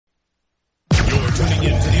tuning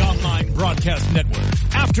in to the online broadcast network,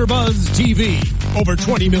 AfterBuzz TV. Over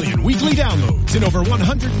 20 million weekly downloads in over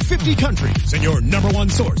 150 countries, and your number one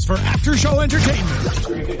source for after-show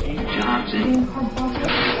entertainment.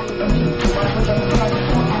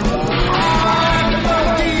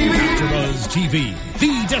 AfterBuzz TV,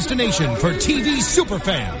 the destination for TV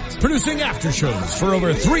superfans, producing aftershows for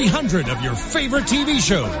over 300 of your favorite TV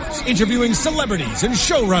shows, interviewing celebrities and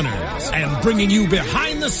showrunners, and bringing you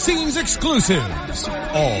behind-the-scenes exclusives.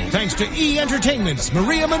 All thanks to E! Entertainment's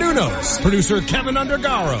Maria Menounos, producer Kevin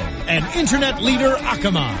Undergaro, and internet leader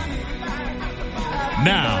Akamai.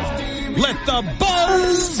 Now, let the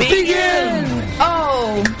buzz begin!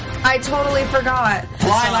 Oh, I totally forgot.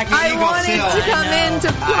 Fly like an eagle. I wanted to come in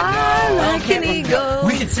to fly like an eagle.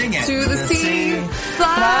 We can sing it. To the sea,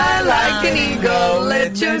 fly like an eagle.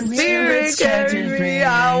 Let your spirit carry me.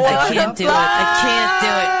 I can't do it.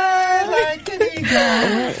 Like an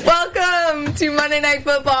eagle. Welcome to Monday Night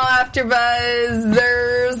Football After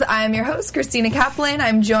Buzzers. I'm your host, Christina Kaplan.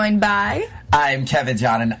 I'm joined by... I'm Kevin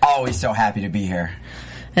John, and always so happy to be here.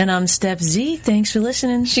 And I'm Steph Z. Thanks for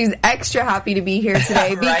listening. She's extra happy to be here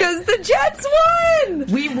today Right. because the Jets won!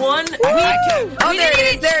 We won. Oh, there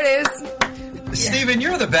it is. Steven,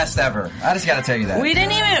 you're the best ever. I just gotta tell you that. We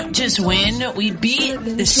didn't even just win. We beat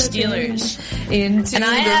the Steelers. Into And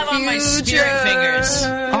I the have on my spirit fingers.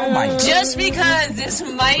 Oh my God. Just because this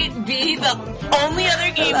might be the only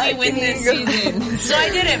other game we win this season. So I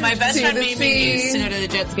did it. My best friend made me to go to the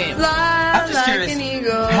Jets game. Fly I'm just like curious, an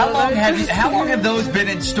eagle. how long have those been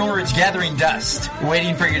in storage gathering dust,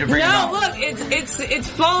 waiting for you to bring them No, out? look, it's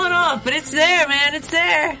falling off, but it's there, man. It's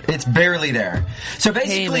there. It's barely there. So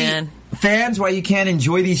basically, man. fans, why you can't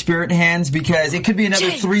enjoy these spirit hands, because it could be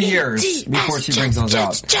another 3 years before she brings those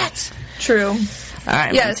out. Jets. True. All right,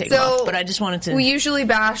 I'm Yeah, gonna take so them off, but I just wanted to. We usually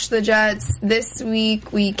bash the Jets. This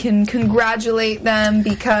week we can congratulate them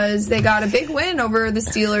because they got a big win over the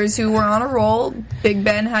Steelers, who were on a roll. Big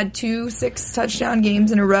Ben had 2 6-touchdown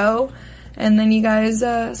games in a row, and then you guys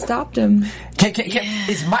stopped him.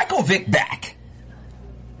 Is Michael Vick back?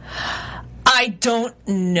 I don't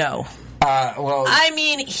know. Well, I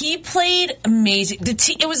mean, he played amazing.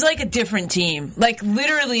 It was like a different team. Like,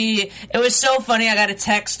 literally, it was so funny. I got a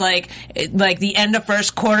text, like the end of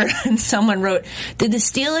first quarter, and someone wrote, "Did the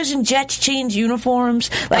Steelers and Jets change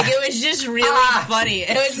uniforms?" Like, it was just really funny.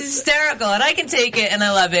 It was hysterical, and I can take it, and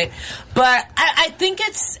I love it. But I think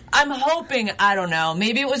I'm hoping, I don't know,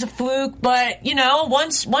 maybe it was a fluke, but, you know,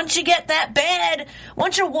 once you get that bad,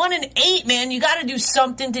 once you're 1-8, man, you gotta do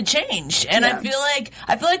something to change. And Yeah.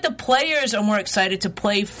 I feel like the players are more excited to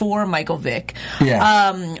play for Michael Vick.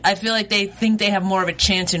 Yeah. I feel like they think they have more of a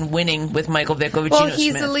chance in winning with Michael Vick over Well, Geno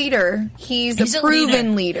he's Smith. a leader. He's a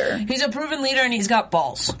proven leader. He's a proven leader, and he's got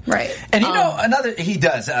balls. Right. and you know, he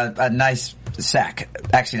does a nice sack.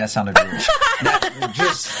 Actually, that sounded weird.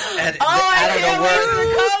 I don't know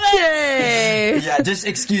where. Okay. Yeah, just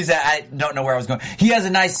excuse that. I don't know where I was going. He has a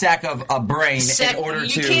nice sack of brain in order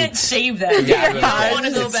you to. can't save that. Yeah, You don't want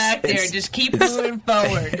to go back there. it's- Just keep moving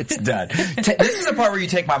forward. It's done. This is the part where you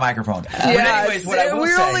take my microphone. But Yeah, anyways, what I will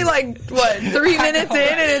we're say, only 3 minutes in,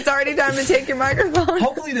 and it's already time to take your microphone.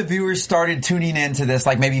 hopefully the viewers started tuning into this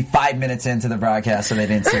like maybe 5 minutes into the broadcast, so they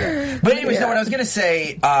didn't see it. But anyways, Yeah. no, what I was going to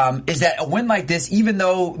say is that a win like this, even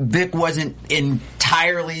though Vic wasn't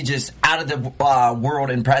entirely just out of the world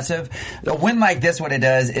impressive, a win like this, what it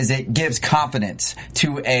does is it gives confidence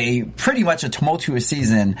to a pretty much a tumultuous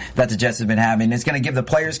season that the Jets have been having. It's going to give the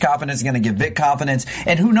players confidence, it's going to give Vic confidence,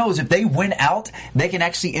 and who knows, if they win out, they can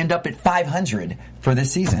actually end up at 500 for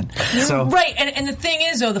this season. So Right, and the thing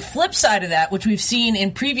is, though, the flip side of that, which we've seen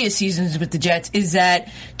in previous seasons with the Jets, is that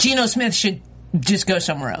Geno Smith should just go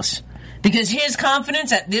somewhere else. Because his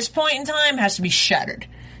confidence at this point in time has to be shattered.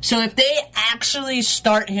 So if they actually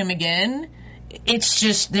start him again, it's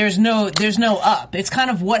just there's no up. It's kind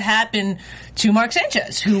of what happened to Mark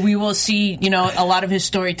Sanchez, who we will see, you know, a lot of his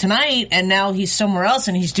story tonight, and now he's somewhere else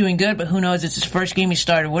and he's doing good, but who knows, it's his first game he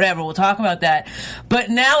started, whatever, we'll talk about that. But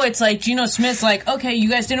now it's like Geno Smith's like, okay, you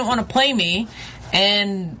guys didn't want to play me,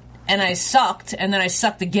 and I sucked, and then I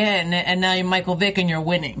sucked again, and now you're Michael Vick and you're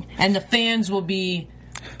winning. And the fans will be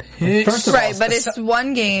pissed. First of all, Right, but it's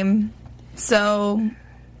one game, so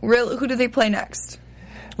who do they play next?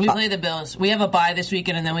 We play the Bills. We have a bye this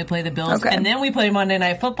weekend, and then we play the Bills. Okay. And then we play Monday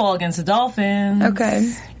Night Football against the Dolphins.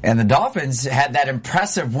 Okay. And the Dolphins had that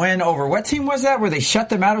impressive win over, what team was that, where they shut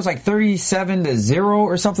them out? It was like 37-0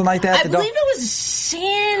 or something like that. I believe it was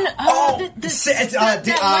sand.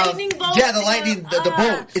 Lightning boat. Yeah, the lightning, the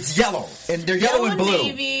boat. It's yellow, and they're yellow and blue.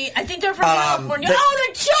 Navy. I think they're from California. The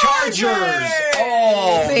Chargers!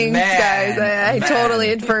 Oh, thanks, man. guys. I totally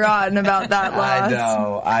had forgotten about that loss.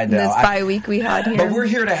 I know. This bye week we had here. But we're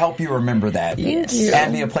here to help you remember that. Thank you.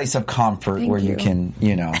 And be a place of comfort where you can,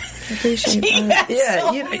 appreciate that.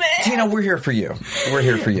 Yeah, Tina, we're here for you. We're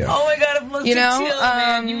here for you. Oh my God, if Look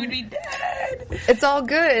man, you would be dead. It's all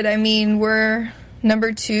good. I mean, we're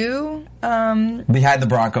number 2. Behind the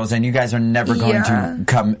Broncos, and you guys are never going to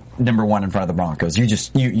come number 1 in front of the Broncos.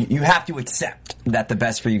 You have to accept that the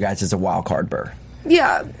best for you guys is a wild card berth.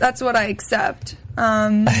 Yeah, that's what I accept.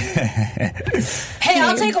 Hey,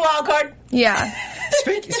 I'll take a wild card. Yeah.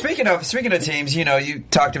 Speaking of teams, you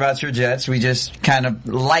talked about your Jets. We just kind of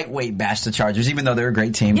lightweight bashed the Chargers, even though they're a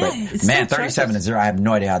great team. But man, 37-0, I have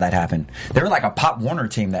no idea how that happened. They were like a Pop Warner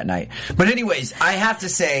team that night. But anyways, I have to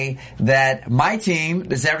say that my team,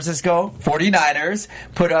 the San Francisco 49ers,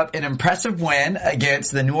 put up an impressive win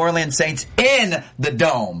against the New Orleans Saints in the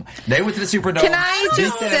Dome. They went to the Superdome. Can I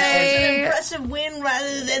just say, an impressive win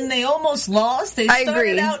rather than they almost lost? They I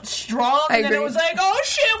started agree. out strong, and then it was like, oh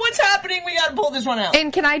shit, what's happening? We got to pull this one out.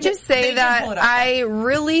 And can I just say that I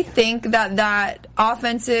really think that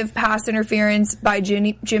offensive pass interference by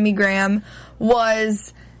Jimmy Graham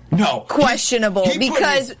was questionable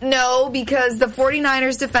because the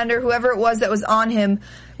 49ers defender, whoever it was that was on him,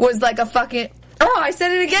 was like a fucking. Oh, I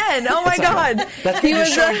said it again. Oh my God. He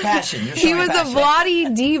was passion. He was a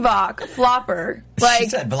Vladi Divac flopper. She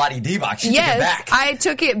said Vladi Divac. She took it back. I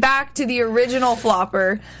took it back to the original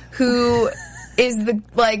flopper who is the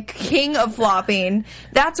king of flopping.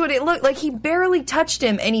 That's what it looked like. He barely touched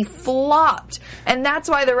him and he flopped. And that's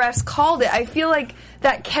why the refs called it. I feel like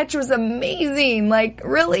that catch was amazing.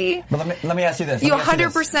 Really? But let me ask you this. You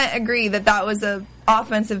 100% agree that was a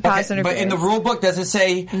offensive pass interference. But in the rule book, does it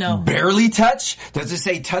say barely touch? Does it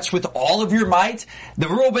say touch with all of your might? The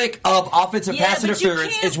rule book of offensive pass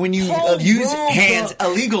interference is when you use hands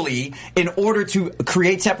illegally in order to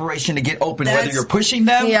create separation to get open, whether you're pushing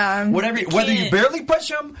them, whether you barely push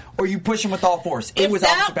them or you push them with all force. If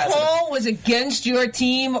that call was against your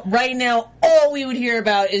team, right now, all we would hear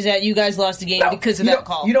about is that you guys lost the game because of that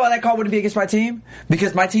call. You know why that call wouldn't be against my team?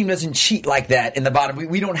 Because my team doesn't cheat like that in the bottom.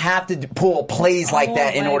 We don't have to pull plays like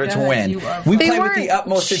that in order to win. We play with the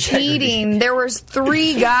utmost cheating. integrity. There was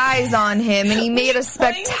 3 guys on him, and he made a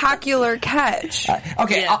spectacular catch.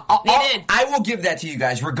 Okay, I will give that to you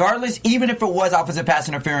guys. Regardless, even if it was offensive pass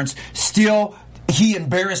interference, still he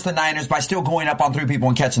embarrassed the Niners by still going up on 3 people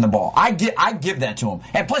and catching the ball. I give that to him.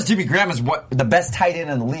 And plus, Jimmy Graham is the best tight end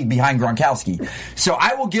in the league behind Gronkowski. So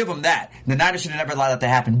I will give him that. The Niners should have never allowed that to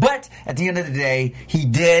happen. But at the end of the day, he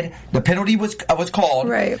did. The penalty was called.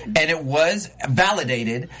 Right. And it was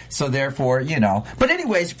validated. So therefore, But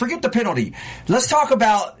anyways, forget the penalty. Let's talk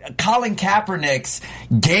about Colin Kaepernick's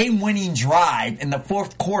game-winning drive in the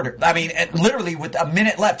 4th quarter. I mean, literally with 2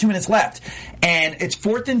 minutes left. And it's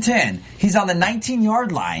 4th and 10. He's on the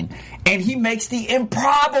 19-yard line, and he makes the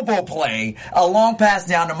improbable play, a long pass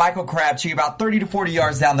down to Michael Crabtree, about 30 to 40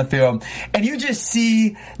 yards down the field. And you just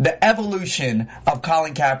see the evolution of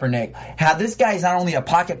Colin Kaepernick. How this guy is not only a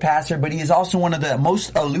pocket passer, but he is also one of the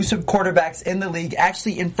most elusive quarterbacks in the league,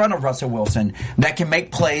 actually in front of Russell Wilson, that can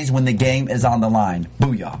make plays when the game is on the line.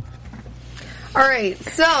 Booyah. All right,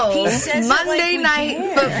 so Monday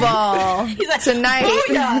Night Football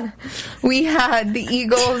tonight. We had the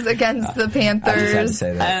Eagles against the Panthers. I just had to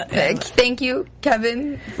say that. Thank you,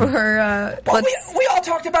 Kevin, for. We all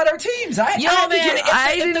talked about our teams.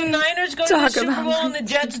 If the Niners go to the Super Bowl and the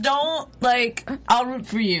Jets don't, I'll root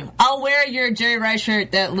for you. I'll wear your Jerry Rice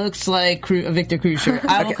shirt that looks like a Victor Cruz shirt.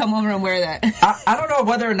 I will come over and wear that. I don't know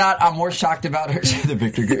whether or not I'm more shocked about the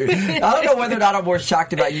Victor Cruz. I don't know whether or not I'm more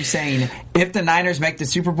shocked about you saying if the Niners make the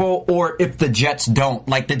Super Bowl or if the Jets don't.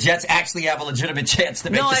 The Jets actually have a legitimate chance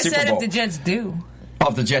to make the Super Bowl. No, I said if the Jets do. Oh,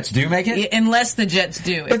 if the Jets do make it? Yeah, unless the Jets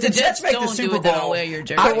do. If the Jets make the Super Bowl, I'll wear your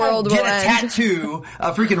jersey. I will get a tattoo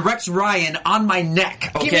of freaking Rex Ryan on my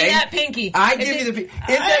neck, okay? Give me that pinky. I give you the pinky.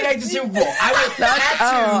 If they make the Super Bowl, I will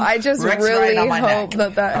tattoo I just Rex really Ryan on my hope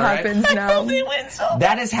neck. that happens now. They win so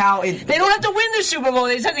that is how it... They don't have to win the Super Bowl.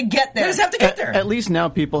 They just have to get there. They just have to get there. At least now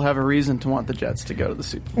people have a reason to want the Jets to go to the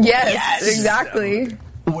Super Bowl. Yes, exactly.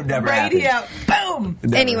 would never happen. Radio. Boom.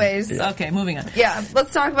 Never. Anyways. Okay, moving on. Yeah,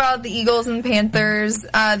 let's talk about the Eagles and Panthers.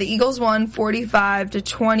 The Eagles won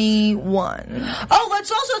 45-21. Oh,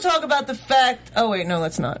 let's also talk about the fact... Oh, wait, no,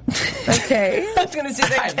 let's not. Okay. I was going to say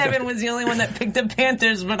that Kevin was the only one that picked the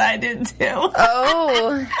Panthers, but I did too.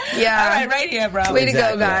 Oh, yeah. All right here, bro. Way to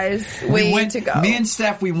go, guys. Way to go. Me and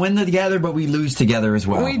Steph, we win together, but we lose together as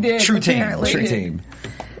well. We did. True team. Apparently. True team.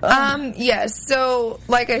 Yes, so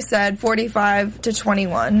like I said,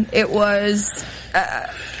 45-21. It was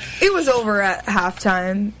over at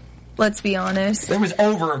halftime. Let's be honest. It was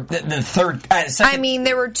over the third. I mean,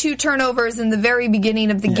 there were 2 turnovers in the very beginning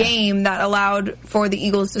of the game that allowed for the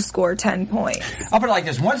Eagles to score 10 points. I'll put it like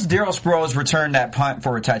this: once Darryl Sproles returned that punt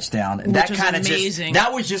for a touchdown, that kind of that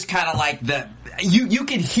was just kind of like the you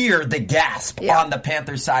could hear the gasp on the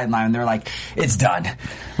Panthers sideline. They're like, "It's done.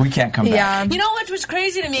 We can't come back." You know what was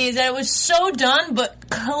crazy to me is that it was so done, but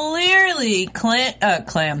clearly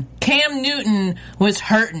Cam Newton was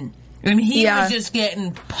hurting. And he was just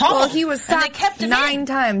getting pummeled. Well, he was sacked kept him 9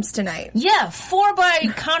 times tonight. Yeah, 4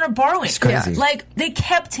 by Connor Barwin. It's crazy. Like, they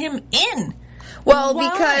kept him in. Well, Why?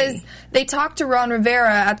 because they talked to Ron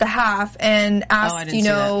Rivera at the half and asked,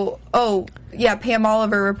 Pam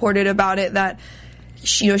Oliver reported about it that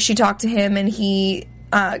she talked to him and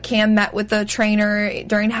Cam met with the trainer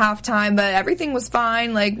during halftime, but everything was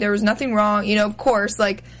fine. Like, there was nothing wrong. Of course,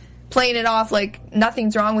 like, playing it off like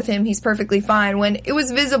nothing's wrong with him, he's perfectly fine, when it was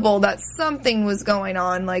visible that something was going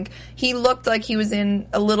on. Like, he looked like he was in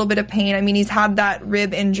a little bit of pain. I mean, he's had that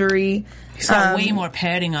rib injury. He's got way more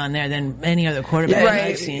padding on there than any other quarterback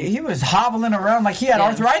I've seen. He was hobbling around like he had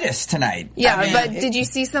arthritis tonight. Yeah, but did you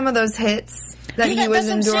see some of those hits that he was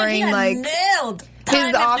enduring? Like, nailed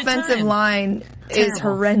his offensive line is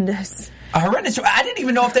horrendous. Horrendous. I didn't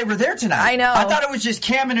even know if they were there tonight. I know. I thought it was just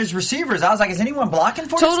Cam and his receivers. I was like, is anyone blocking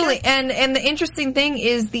for Totally. this guy? And the interesting thing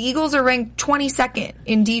is the Eagles are ranked 22nd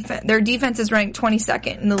in defense. Their defense is ranked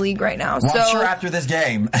 22nd in the league right now. Well, I'm sure after this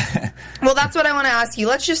game. Well, that's what I want to ask you.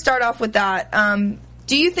 Let's just start off with that.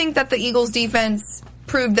 Do you think that the Eagles defense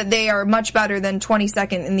proved that they are much better than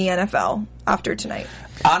 22nd in the NFL after tonight?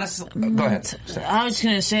 Honestly, go ahead. I was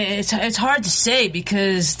going to say, it's hard to say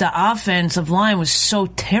because the offensive line was so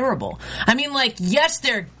terrible. I mean, like, yes,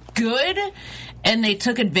 they're good, and they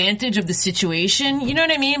took advantage of the situation, you know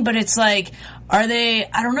what I mean? But it's like, are they,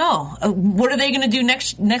 I don't know, what are they going to do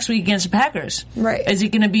next week against the Packers? Right. Is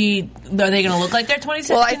it going to be, are they going to look like they're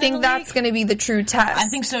 22nd? Well, I think that's going to be the true test. I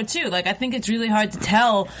think so too. Like, I think it's really hard to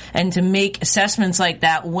tell and to make assessments like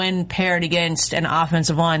that when paired against an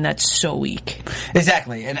offensive line that's so weak.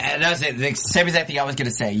 Exactly. And that's the same exact thing I was going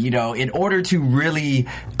to say. In order to really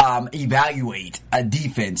evaluate a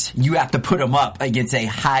defense, you have to put them up against a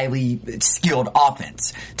highly skilled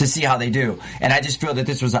offense to see how they do. And I just feel that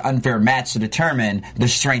this was an unfair match to determine the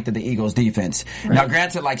strength of the Eagles defense. Right. Now,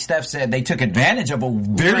 granted, like Steph said, they took advantage of a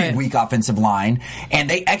very weak offensive line, and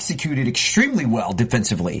they executed extremely well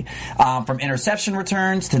defensively. From interception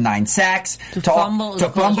returns to 9 sacks to fumble.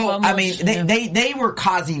 I mean, they were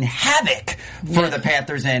causing havoc for the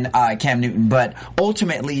Panthers and Cam Newton. But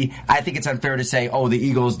ultimately, I think it's unfair to say, the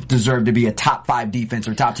Eagles deserve to be a top 5 defense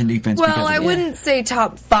or top 10 defense. Well, I wouldn't say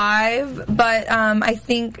top 5, but I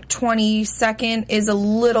think 22nd is a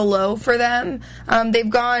little low for them. They've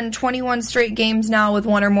gone 21 straight games now with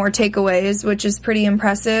 1 or more takeaways, which is pretty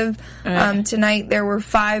impressive. Tonight there were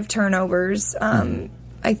 5 turnovers.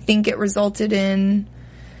 I think it resulted in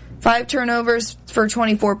 5 turnovers for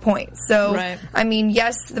 24 points. So, I mean,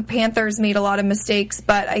 yes, the Panthers made a lot of mistakes,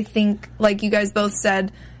 but I think, like you guys both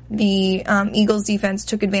said, the Eagles defense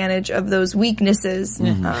took advantage of those weaknesses.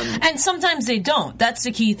 And sometimes they don't. That's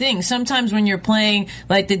the key thing. Sometimes when you're playing,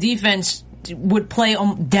 like, the defense would play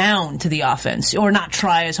down to the offense or not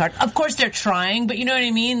try as hard. Of course they're trying, but you know what I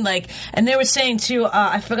mean? Like, and they were saying too,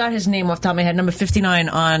 I forgot his name off the top of my head, number 59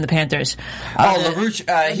 on the Panthers.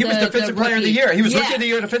 LaRouche, he was Defensive Player of the Year. He was Rookie of the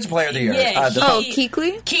Year, Defensive Player of the Year.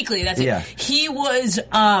 Kuechly? Kuechly, that's it. He was,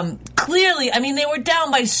 clearly, I mean, they were down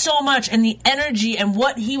by so much, and the energy and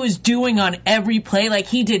what he was doing on every play, like,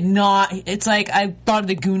 he did not, it's like, I thought of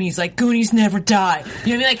the Goonies, like, Goonies never die. You know what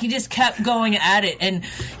I mean? Like, he just kept going at it, and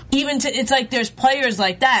it's like there's players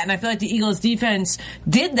like that, and I feel like the Eagles defense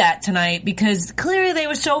did that tonight because clearly they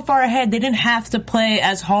were so far ahead they didn't have to play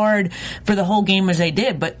as hard for the whole game as they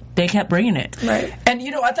did, but they kept bringing it. Right. And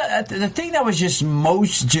I thought the thing that was just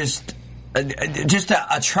an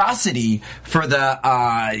atrocity for the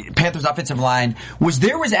Panthers offensive line was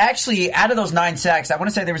there was actually, out of those 9 sacks, I want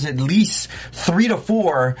to say there was at least 3 to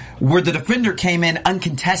 4 where the defender came in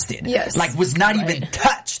uncontested. Yes. Like, was not even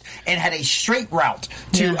touched and had a straight route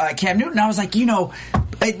to Cam Newton. I was like,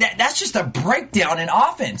 That's just a breakdown in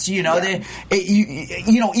offense. You know,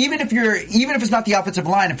 even if it's not the offensive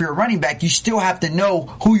line, if you're a running back, you still have to know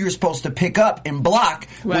who you're supposed to pick up and block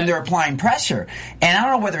when they're applying pressure. And I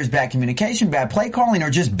don't know whether it's bad communication, bad play calling,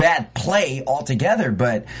 or just bad play altogether.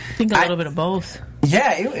 But I think a little bit of both.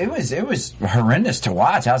 Yeah, it was horrendous to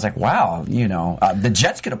watch. I was like, wow, the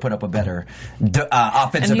Jets could have put up a better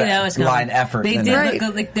offensive line effort. They did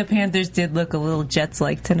look like the Panthers did look a little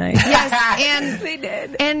Jets-like tonight. Yes, and they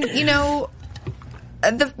did. And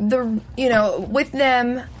with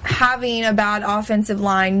them having a bad offensive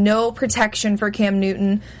line, no protection for Cam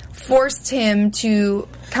Newton, forced him to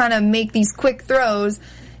kind of make these quick throws.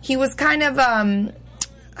 He was kind of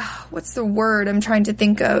what's the word I'm trying to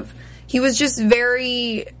think of? He was just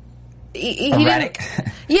very erratic.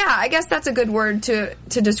 Yeah, I guess that's a good word to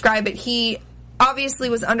describe it. He obviously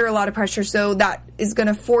was under a lot of pressure, so that is going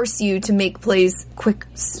to force you to make plays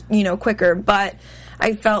quicker. But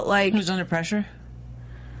I felt like he was under pressure.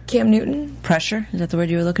 Cam Newton? Pressure? Is that the word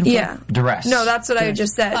you were looking for? Yeah. Duress. No, that's what I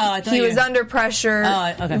just said. Oh, I thought he was under pressure,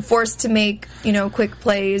 forced to make, quick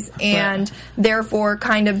plays, and therefore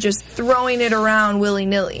kind of just throwing it around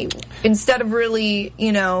willy-nilly. Instead of really,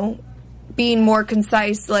 being more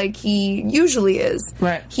concise like he usually is.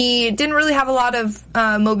 Right. He didn't really have a lot of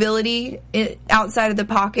mobility outside of the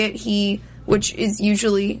pocket, which is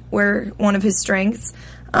usually one of his strengths.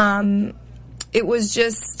 It was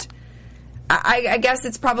just... I guess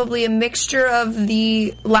it's probably a mixture of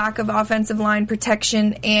the lack of offensive line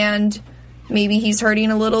protection and maybe he's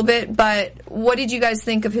hurting a little bit. But what did you guys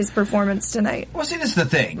think of his performance tonight? Well, see, this is the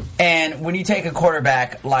thing. And when you take a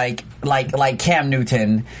quarterback like Cam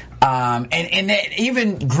Newton, and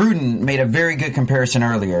even Gruden made a very good comparison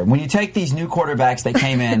earlier. When you take these new quarterbacks that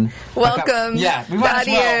came in, welcome, we might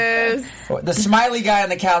as well. The smiley guy on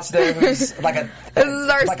the couch there, who's like a this is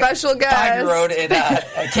our special guest. 5-year-old in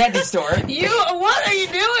a candy store. What are you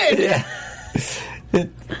doing? Yeah.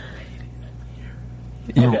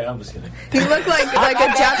 Okay, I'm just kidding. He looked like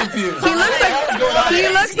a Japanese. He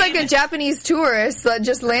looks like a Japanese tourist that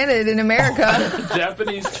just landed in America.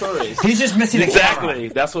 Japanese tourist. He's just missing exactly.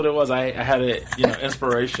 That's what it was. I had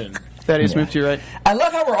inspiration. Thaddeus moved to your right. I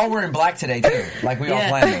love how we're all wearing black today too. Like we all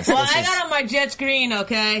planned this. Well, I got on my Jets green.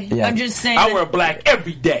 Okay, I'm just saying. I wear black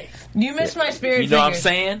every day. You miss my spirit. You know what I'm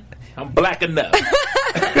saying? I'm black enough.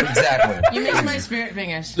 Exactly. You missed my spirit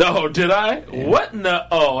fingers. No, did I? What? No.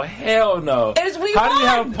 Oh, hell no. How do you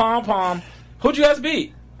have pom-pom? Who'd you guys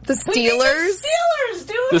beat? The Steelers. The Steelers,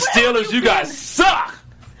 dude. The Steelers, you guys suck.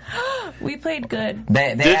 We played good.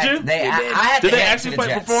 Did you? Did they actually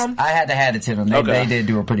perform? I had to hand it to them. They did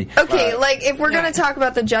do a pretty... Okay, if we're going to talk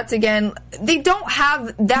about the Jets again, they don't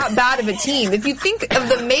have that bad of a team. If you think of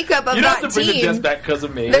the makeup of that team... You don't have to bring the Jets back because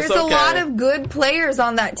of me. There's a lot of good players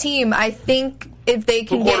on that team. I think if they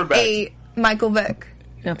can get a Michael Vick.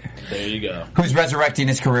 Yep. There you go. Who's resurrecting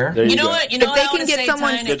his career? You know what? If they can get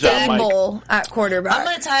someone stable at quarterback. I'm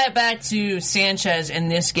going to tie it back to Sanchez in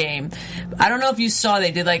this game. I don't know if you saw,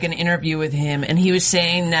 they did an interview with him, and he was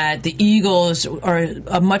saying that the Eagles are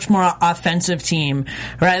a much more offensive team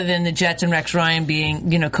rather than the Jets and Rex Ryan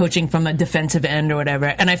being, coaching from a defensive end or whatever.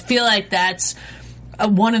 And I feel like that's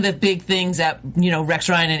one of the big things that, Rex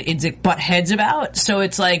Ryan and Idzik butt heads about. So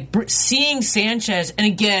it's seeing Sanchez, and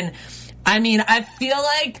again, I feel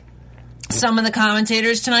like some of the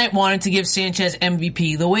commentators tonight wanted to give Sanchez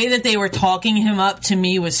MVP. The way that they were talking him up to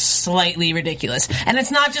me was slightly ridiculous. And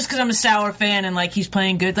it's not just because I'm a sour fan and he's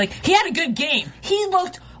playing good. He had a good game. He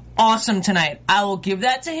looked awesome tonight. I will give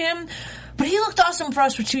that to him. But he looked awesome for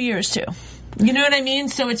us for 2 years too. You know what I mean?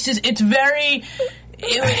 So it's very...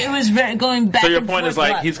 It was very going back. So your and point is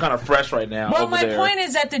forth he's kind of fresh right now. Well, over my there. point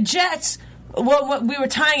is that the Jets... Well, we were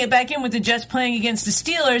tying it back in with the Jets playing against the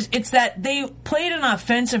Steelers. It's that they played an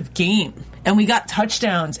offensive game, and we got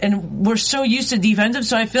touchdowns, and we're so used to defensive.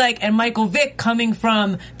 So I feel and Michael Vick coming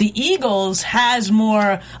from the Eagles has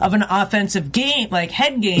more of an offensive game,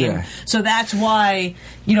 head game. Yeah. So that's why,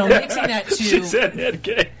 mixing that to... She said head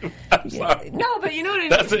game. I'm sorry. No, but you know what I mean?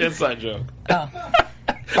 That's an inside joke. Oh.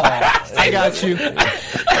 I got you.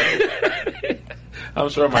 I'm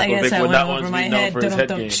sure Michael Vick would not want to be known for his head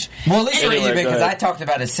game. Well, at least anyway, because I talked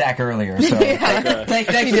about his sack earlier. So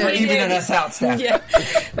thanks for evening us out, Steph. Yeah.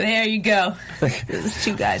 There you go. Those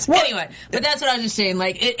two guys. Well, anyway, but that's what I was just saying.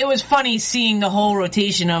 It was funny seeing the whole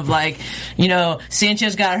rotation of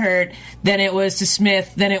Sanchez got hurt, then it was to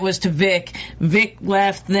Smith, then it was to Vick. Vick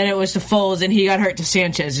left, then it was to Foles, and he got hurt to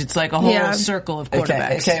Sanchez. It's a whole circle of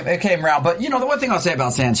quarterbacks. It came around. But the one thing I'll say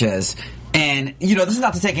about Sanchez And, this is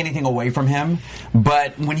not to take anything away from him,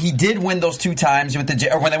 but when he did win those 2 times when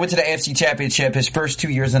they went to the AFC Championship, his first 2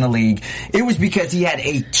 years in the league, it was because he had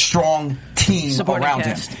a strong team around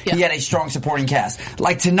him. Yeah. He had a strong supporting cast.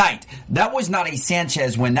 Like tonight, that was not a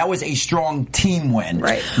Sanchez win. That was a strong team win.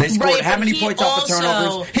 Right. They scored how many points off the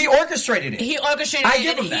turnovers? He orchestrated it. I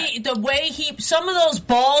give him that. The way some of those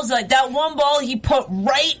balls, like that one ball he put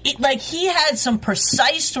right, like he had some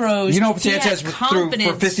precise throws. Sanchez threw for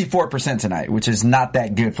 54% tonight, which is not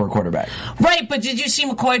that good for a quarterback. Right, but did you see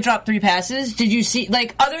McCoy drop 3 passes? Did you see,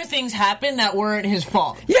 other things happened that weren't his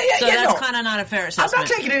fault? So that's kind of not a fair assessment. I'm not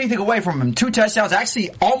taking anything away from him. 2 touchdowns, actually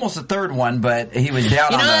almost a third one, but he was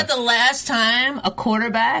down on that the last time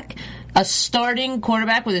a starting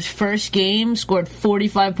quarterback with his first game scored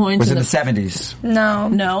 45 points. Was in the 70s.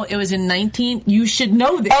 No, it was in 19. You should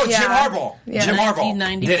know this. Oh, Jim Harbaugh. Yeah. Jim Harbaugh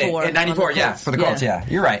 1994. Did it in 94, for the Colts, yeah.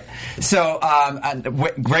 You're right. So,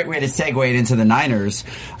 great way to segue it into the Niners,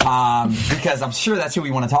 because I'm sure that's who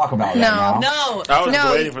we want to talk about right now. No. I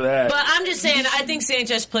was waiting for that. But I'm just saying, I think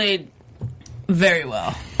Sanchez played very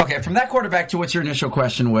well. Okay, from that quarterback to what your initial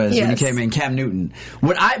question was when he came in, Cam Newton.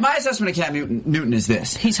 My assessment of Cam Newton is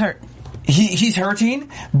this. He's hurt. He's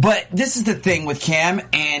hurting, but this is the thing with Cam,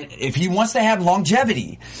 and if he wants to have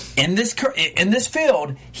longevity in this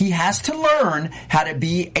field, he has to learn how to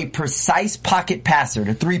be a precise pocket passer.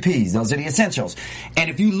 The 3 Ps, those are the essentials.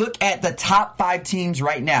 And if you look at the top 5 teams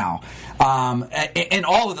right now, in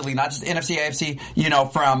all of the league, not just NFC, AFC,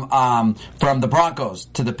 from the Broncos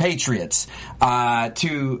to the Patriots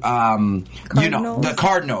to the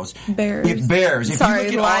Cardinals, Bears. If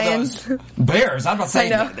Sorry, you look at Lions. all those Bears, I'm not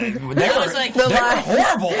saying they were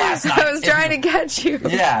horrible last night. I was trying to catch you.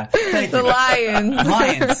 Yeah, thank you. The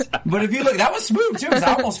Lions. But if you look, that was smooth too, because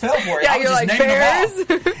I almost fell for it. Yeah, I was you're just like, naming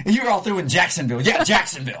them Bears? off. You were all through in Jacksonville. Yeah,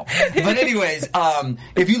 Jacksonville. But anyways,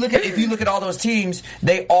 if you look at all those teams,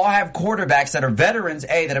 they all have quarterbacks that are veterans,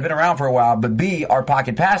 A, that have been around for a while, but B, are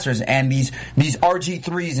pocket passers. And these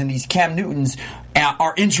RG3s and these Cam Newtons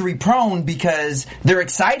are injury prone because they're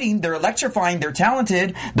exciting, they're electrifying, they're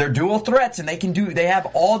talented, they're dual threats, and they have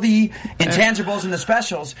all the intangibles and the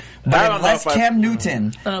specials. But unless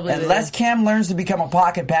Cam learns to become a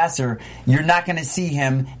pocket passer, you're not going to see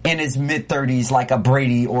him in his mid-30s like a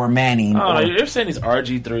Brady or a Manning. You're saying these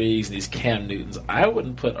RG3s, these Cam Newtons. I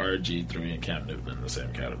wouldn't put RG3 and Cam Newton in the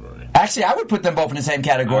same category. Actually, I would put them both in the same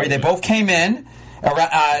category. They both came in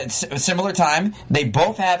around similar time. They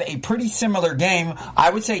both have a pretty similar game.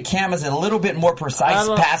 I would say Cam is a little bit more precise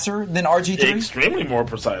passer than RG3. Extremely more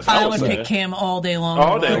precise. I would pick Cam all day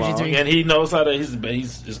long. And he knows how to.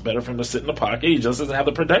 He's just better for him to sit in the pocket. He just doesn't have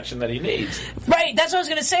the protection that he needs. Right. That's what I was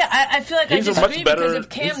going to say. I feel like I disagree because if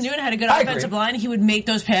Cam Newton had a good offensive line, he would make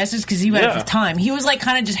those passes because he would have the time. He was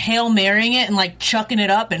kind of just Hail Marrying it and chucking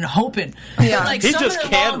it up and hoping. Yeah. But some of the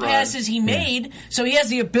long passes he made, so he has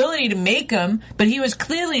the ability to make them, but he was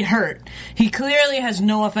clearly hurt. He clearly has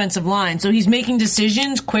no offensive line, so he's making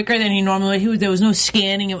decisions quicker than he normally would. There was no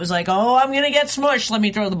scanning. It was like, I'm going to get smushed. Let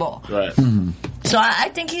me throw the ball. Right. Mm-hmm. So I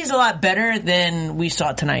think he's a lot better than we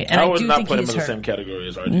saw tonight. And I would not think put him he's in the hurt. same category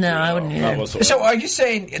as RG3. No, I wouldn't either. So are you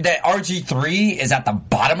saying that RG3 is at the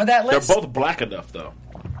bottom of that list? They're both black enough, though.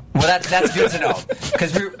 Well, that's good to know,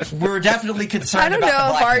 because we're definitely concerned. I don't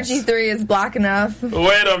about know the if RG3 is black enough.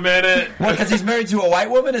 Wait a minute. What? Because he's married to a white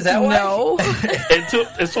woman? Is that why? No. It's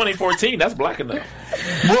 2014. That's black enough.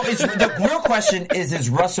 Well, the real question is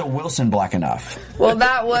Russell Wilson black enough? Well,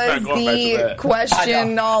 that was the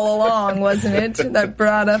question all along, wasn't it? That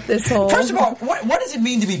brought up this whole. First of all, what does it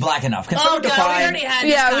mean to be black enough? Can someone we define? already had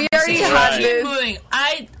Yeah, this we already conversation. had Keep this. moving.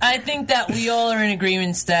 I think that we all are in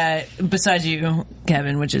agreement that, besides you,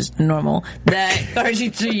 Kevin, which is normal, that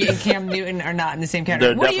RG3 and Cam Newton are not in the same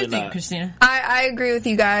category. They're What do you definitely think, not. Christina? I agree with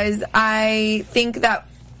you guys. I think that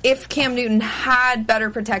if Cam Newton had better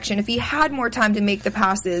protection, if he had more time to make the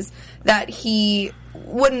passes, that he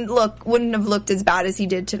wouldn't have looked as bad as he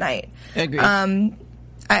did tonight. Agreed.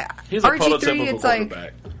 He's a RG3, prototypical it's like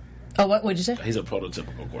quarterback. Oh, what would you say? He's a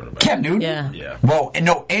prototypical quarterback. Cam Newton? Yeah. Well,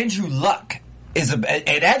 no, Andrew Luck and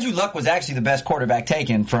Andrew Luck was actually the best quarterback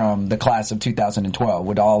taken from the class of 2012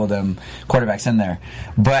 with all of them quarterbacks in there.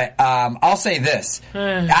 But I'll say this.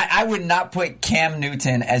 I would not put Cam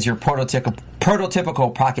Newton as your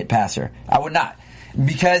prototypical pocket passer. I would not.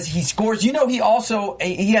 Because he scores, he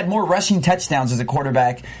had more rushing touchdowns as a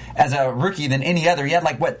quarterback, as a rookie than any other. He had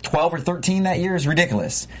 12 or 13 that year? It's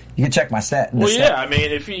ridiculous. You can check my stat. Well, yeah, I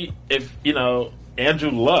mean, if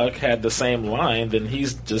Andrew Luck had the same line, then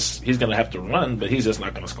he's going to have to run, but he's just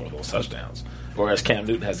not going to score those touchdowns. Whereas Cam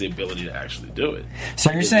Newton has the ability to actually do it. So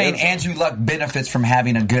you're saying Andrew Luck benefits from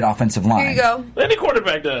having a good offensive line? Here you go. Any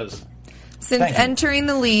quarterback does. Since Thank you. entering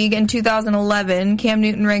the league in 2011, Cam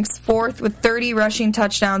Newton ranks 4th with 30 rushing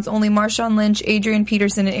touchdowns. Only Marshawn Lynch, Adrian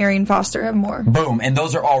Peterson, and Arian Foster have more. Boom. And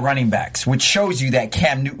those are all running backs, which shows you that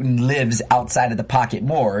Cam Newton lives outside of the pocket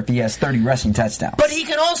more if he has 30 rushing touchdowns. But he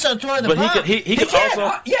can also throw the But ball. he can also.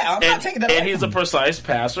 I'm not taking that away And he's a from him. precise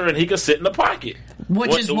passer, and he can sit in the pocket.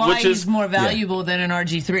 which is why he's more valuable than an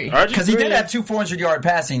RG3. Because he did have 2 400-yard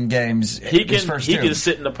passing games. He his first he two. can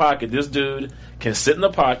sit in the pocket. This dude can sit in the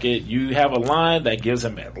pocket. You have a line that gives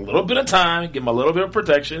him a little bit of time, give him a little bit of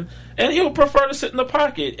protection, and he'll prefer to sit in the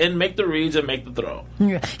pocket and make the reads and make the throw.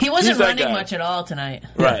 Yeah. He wasn't He's that running guy. much at all tonight.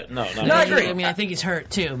 Right? No, I agree. I mean, I think he's hurt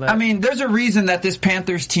too. But I mean, there's a reason that this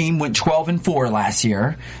Panthers team went 12-4 last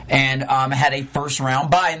year and had a first-round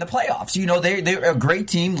bye in the playoffs. You know, they're a great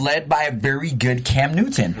team led by a very good Cam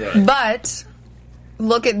Newton. Right. But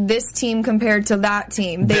look at this team compared to that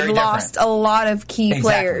team. They've Very lost different. a lot of key Exactly.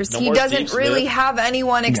 players. No He more doesn't Steve really Smith. have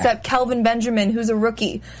anyone except Kelvin Benjamin, who's a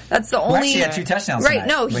rookie. That's the Who only. actually had 2 touchdowns Right? tonight.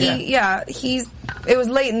 No, But he's. It was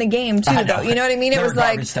late in the game too, I know. though. You know what I mean? They It were was like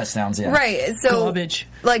garbage touchdowns, yeah. Right. So Garbage.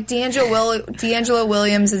 like D'Angelo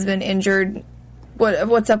Williams has been injured.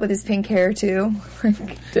 What's up with his pink hair too? You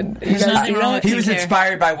There's guys nothing see wrong that? with He was Pink hair.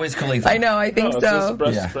 inspired by Wiz Khalifa. I know. I think No, it's so.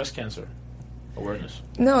 just Yeah. breast cancer awareness.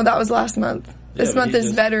 No, that was last month. This Yeah, but month he is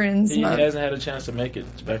just- Veterans He Month. hasn't had a chance to make it.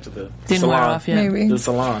 It's back to the Didn't salon. wear off yet. Maybe. The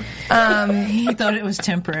salon. He thought it was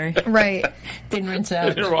temporary. Right. Didn't rinse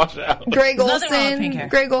out. Didn't wash out. Greg There's nothing wrong with pink Olsen. hair.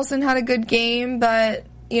 Greg Olsen had a good game, but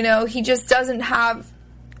he just doesn't have.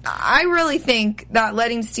 I really think that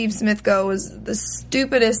letting Steve Smith go was the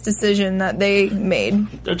stupidest decision that they made.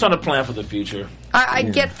 They're trying to plan for the future. I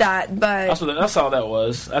get that, but That's all that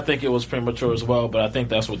was. I think it was premature as well, but I think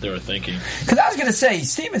that's what they were thinking. Because I was going to say,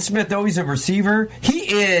 Stephen Smith, though he's a receiver, he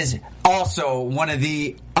is also one of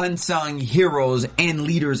the unsung heroes and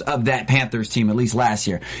leaders of that Panthers team, at least last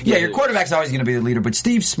year. Yeah, your quarterback's always going to be the leader, but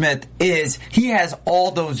Steve Smith he has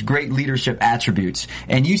all those great leadership attributes.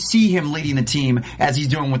 And you see him leading the team as he's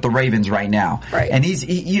doing with the Ravens right now. Right. And he's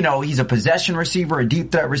a possession receiver, a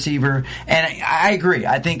deep threat receiver. And I agree.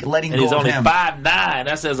 I think letting And go he's of only him. 5'9".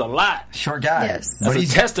 That says a lot. Short guy. Yes. But That's a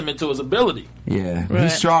he's testament to his ability. yeah, Right.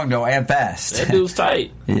 he's strong though and fast. That dude's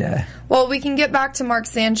tight. Yeah. well, we can get back to Mark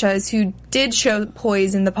Sanchez, who did show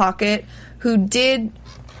poise in the pocket,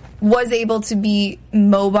 was able to be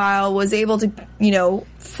mobile, was able to,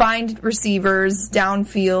 find receivers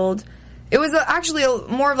downfield. It was actually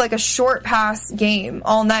more of like a short pass game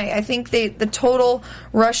all night. I think the total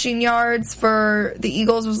rushing yards for the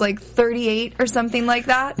Eagles was like 38 or something like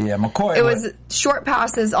that. Yeah, McCoy. It was short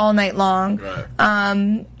passes all night long.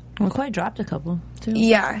 Right. McCoy dropped a couple too.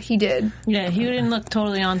 Yeah, he did. Yeah, he didn't look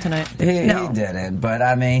totally on tonight. He No. didn't, but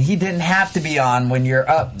I mean, he didn't have to be on when you're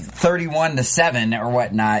up 31-7 or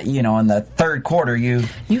whatnot. In the third quarter, You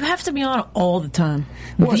have to be on all the time.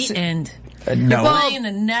 Well, The end. no. Well, Play in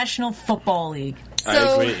the National Football League. I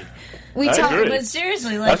So agree. we I talked. agree. But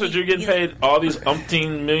seriously, like That's what you're getting paid all these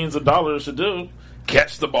umpteen millions of dollars to do.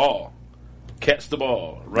 Catch the ball. Catch the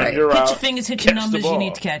ball. Run Right. your Hit route. your fingers, hit your catch the numbers. You ball.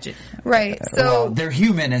 need to catch it. Right. Well, So they're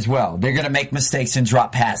human as well. They're going to make mistakes and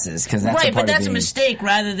drop passes because that's a Right, part but that's of a being- mistake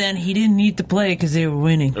rather than he didn't need to play because they were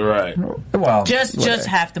winning. Right. Well, Just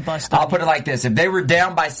have to bust I'll up. put it like this: if they were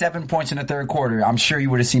down by 7 points in the third quarter, I'm sure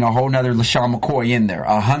you would have seen a whole nother LaShawn McCoy in there,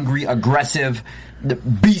 a hungry, aggressive,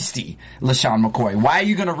 beastie LaShawn McCoy. Why are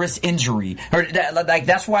you going to risk injury? Or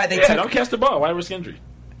that's why they Yeah, took. don't catch the ball. Why risk injury?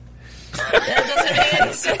 That doesn't make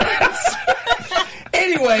any sense.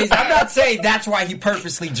 Anyways, I'm not saying that's why he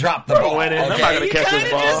purposely dropped the ball. Winning. I'm not okay? going to catch kinda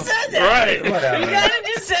this ball. just said that. Right. Whatever. You kind of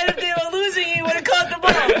just said if they were losing, he would have caught the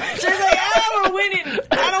ball. So he's like, we're winning.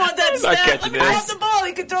 I don't want that I'm not stat. catching Let me this. drop the ball.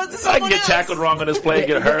 He could throw it to I someone can get else. tackled wrong on this play and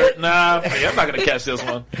get hurt. Nah, I'm not going to catch this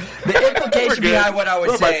one. The We're implication good. behind what I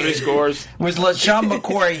We're was by saying 3 scores. was LaShawn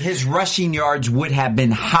McCoy, his rushing yards would have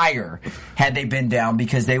been higher had they been down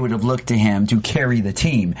because they would have looked to him to carry the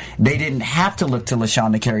team. They didn't have to look to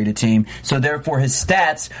LaShawn to carry the team, so therefore his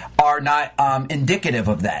stats are not indicative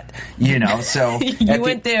of that. So You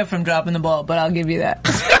went there from dropping the ball, but I'll give you that.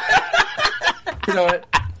 You know what?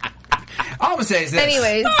 All I'm gonna say is this.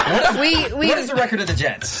 anyways, What is the record of the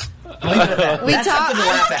Jets? we That's talked. something to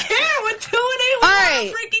laugh at. We're 2-8. All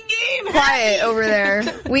right. Freaking game. Quiet over there.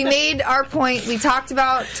 We made our point. We talked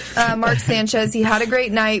about Mark Sanchez. He had a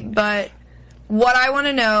great night, but what I want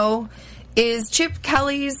to know is Chip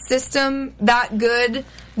Kelly's system that good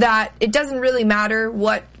that it doesn't really matter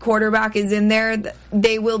what quarterback is in there,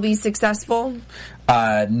 they will be successful?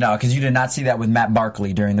 No, because you did not see that with Matt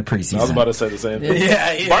Barkley during the preseason. I was about to say the same thing.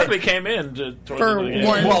 Yeah. Barkley came in For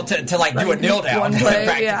one- Well, to like do a kneel down. One play,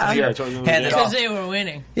 practically, yeah. or towards the hand it end. off. Because they were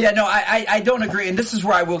winning. Yeah, no, I don't agree, and this is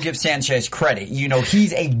where I will give Sanchez credit. You know,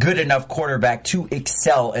 he's a good enough quarterback to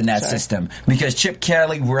excel in that system because Chip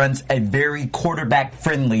Kelly runs a very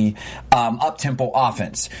quarterback-friendly, up-tempo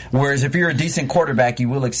offense. Whereas if you're a decent quarterback, you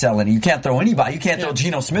will excel in it. You can't throw anybody. You can't throw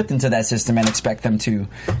Geno Smith into that system and expect them to,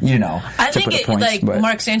 I to think put up points. But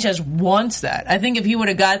Mark Sanchez wants that. I think if he would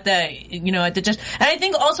have got that, at the and I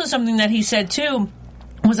think also something that he said too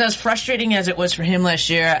was as frustrating as it was for him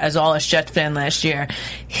last year, as all us Jets fan last year,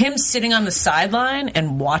 him sitting on the sideline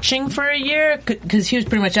and watching for a year because he was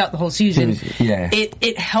pretty much out the whole season.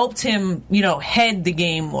 It helped him, head the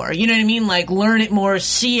game more. You know what I mean? Like learn it more,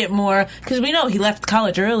 see it more. Because we know he left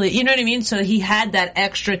college early. You know what I mean? So he had that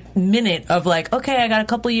extra minute of like, okay, I got a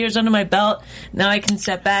couple of years under my belt. Now I can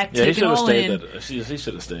step back, take it all in. He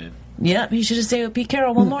should have stayed. Yeah, he should have stayed with Pete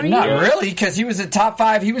Carroll one more Not year. really, because he was a top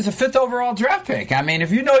 5. He was a 5th overall draft pick. I mean, if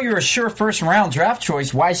you know you're a sure first-round draft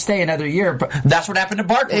choice, why stay another year? But that's what happened to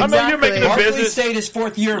Barkley. Exactly. I mean, you're making a Barkley business. stayed his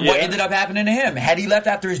 4th year. Yeah. What ended up happening to him? Had he left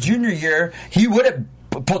after his junior year, he would have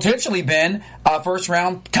potentially been a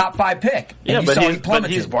first-round top 5 pick. Yeah, And but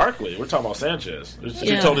he's Barkley. We're talking about Sanchez. There's two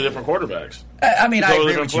Yeah. totally different quarterbacks. I mean, I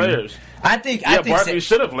Totally agree with different you. players. I think Barkley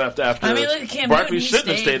should have left after. I mean, look at Cam Barkley Newton, he shouldn't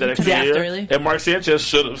have stayed. stayed that He extra left year, early. and Mark Sanchez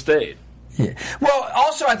should have stayed. Yeah. Well,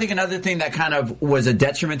 also, I think another thing that kind of was a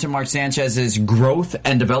detriment to Mark Sanchez's growth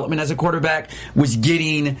and development as a quarterback was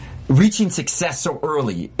reaching success so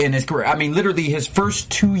early in his career. I mean, literally his first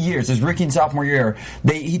 2 years, his rookie and sophomore year,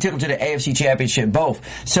 he took him to the AFC Championship both.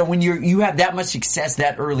 So when you have that much success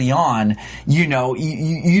that early on, you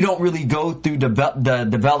don't really go through the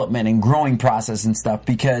development and growing process and stuff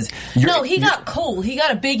because He got cold. He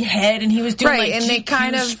got a big head, and he was doing Right, like and they GQ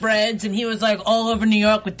kind of- spreads, and he was like all over New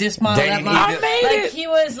York with this model, They that didn't model. even- Like he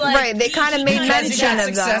was like Right, they kind of made because he mention got of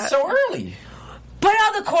success that. so early. But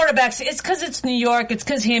other quarterbacks, it's because it's New York. It's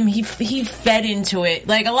because he fed into it.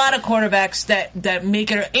 Like a lot of quarterbacks that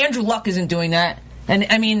make it. Andrew Luck isn't doing that. And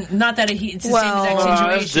I mean, not that it's the same exact situation.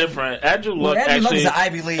 That's different. Andrew Luck Andrew Luck's actually the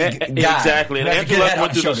Ivy League guy. Exactly. And He has a Andrew good Luck head went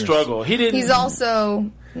on through the shoulders. struggle. He didn't. He's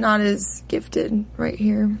also not as gifted right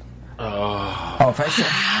here. Oh, if I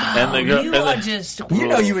said, and the girl. You and are the- just. you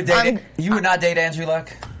know you would date I'm- you would not date Andrew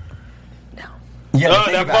Luck? No. Yeah, Oh,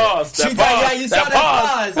 think that about it. pause. She That thought, pause. yeah, you saw That that pause.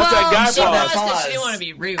 pause. That's that guy She pause. paused because Pause. she didn't want to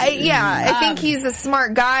be rude. I think he's a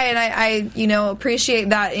smart guy, and I appreciate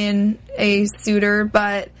that in a suitor,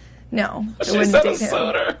 but no, I She wouldn't said a date him.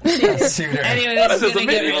 suitor. Suitor. Anyway, This this is is a going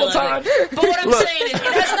to get medieval real time. ugly. But what I'm saying is, it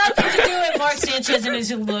has nothing to do with Mark Sanchez and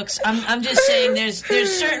his looks. I'm just saying there's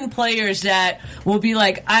certain players that will be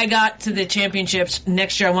like, I got to the championships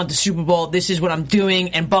next year. I want the Super Bowl. This is what I'm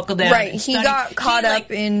doing, and buckle down. Right, and he study. got caught like,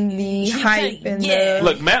 up in the hype and yeah. the.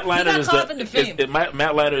 Look, Matt got Leinart is caught up in the fame. Matt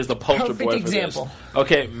Leinart is the poster Perfect boy example. for this.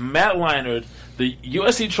 Okay, Matt Leinart, the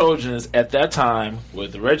USC Trojans at that time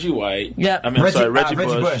with Reggie White. Yeah. I mean, Reggie Reggie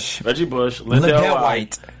Bush. Lindell Lindell White,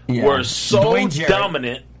 White. Yeah. were so Dwayne Jarrett.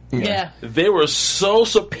 dominant. Yeah. They were so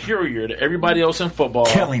superior to everybody else in football.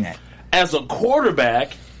 Killing it. As a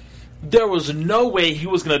quarterback, there was no way he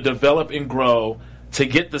was going to develop and grow to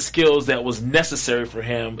get the skills that was necessary for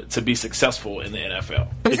him to be successful in the NFL.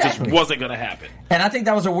 It Exactly. just wasn't going to happen. And I think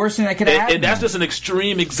that was the worst thing that could have happened. And that's just an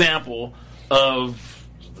extreme example of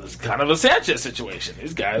this kind of a Sanchez situation.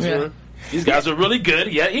 These guys are really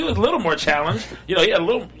good. Yeah, he was a little more challenged. He had a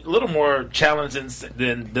little more challenge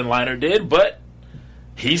than Leinart did, but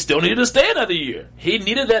he still needed to stay another year. He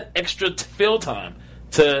needed that extra field time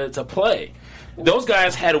to play. Those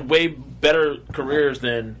guys had way better careers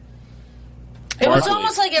than It was Barkley.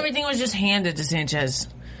 almost like everything was just handed to Sanchez.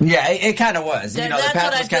 Yeah, it kind of was. That- the that's path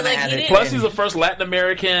what I was feel kind of like he handed. did. Plus, he's the first Latin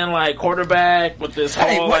American quarterback with this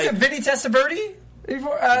Hey, whole wasn't Vinny Testaverde?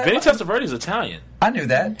 Before, Vinny Testaverde's Italian. I knew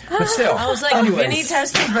that, but still. I was like, Anyways. Vinny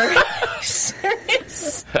Testaverde?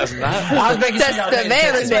 Serious? That's not. I was making sure y'all paid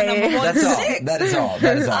attention. Testaverde. That's all. That is all.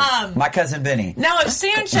 That is all. My cousin Vinny. Now, if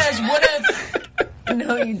Sanchez would have...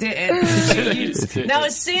 No, you didn't. Now,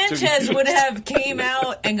 if Sanchez would have came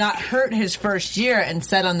out and got hurt his first year and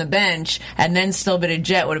sat on the bench and then still been a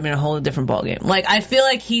Jet, would have been a whole different ballgame. Like, I feel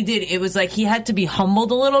like he did. It was like he had to be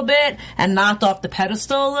humbled a little bit and knocked off the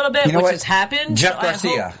pedestal a little bit, You know which what? has happened. Jeff So I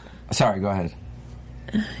Garcia. hope- Sorry, go ahead.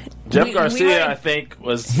 Jeff we Garcia, were- I think,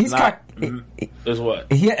 was He's not. got- Is what?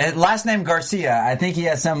 Last name Garcia. I think he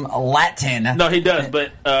has some Latin. No, he does.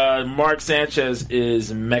 But Mark Sanchez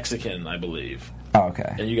is Mexican, I believe. Oh,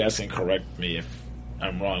 okay. And you guys can correct me if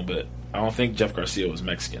I'm wrong, but I don't think Jeff Garcia was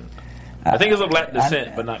Mexican. I think he's of Latin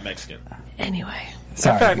descent, but not Mexican. Anyway.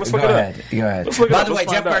 Sorry. In fact, let's look Go it up. ahead. Go ahead. Let's look it By up. the way,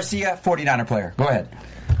 Let's Jeff find out. Garcia, 49er player. Go ahead.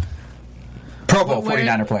 Pro Bowl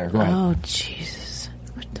 49er player. Go ahead. Oh, Jesus.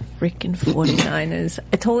 What the freaking 49ers.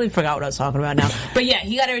 I totally forgot what I was talking about now. But yeah,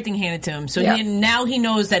 he got everything handed to him. So Yeah. now he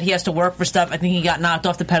knows that he has to work for stuff. I think he got knocked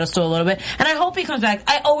off the pedestal a little bit. And I hope he comes back.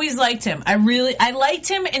 I always liked him. I liked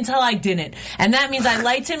him until I didn't. And that means I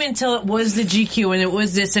liked him until it was the GQ and it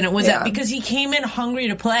was this and it was that. Because he came in hungry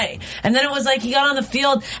to play. And then it was like he got on the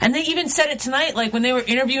field and they even said it tonight, like when they were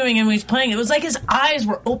interviewing him when he was playing, it was like his eyes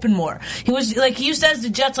were open more. He was like, he used to, as the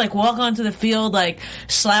Jets, like walk onto the field like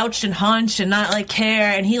slouched and hunched and not like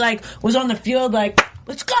care. And he like was on the field like,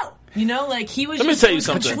 let's go. You know, like he was. Let me just tell you was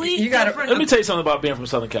something. complete You gotta- different. Let me tell you something about being from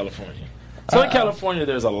Southern California. Southern California,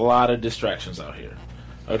 there's a lot of distractions out here.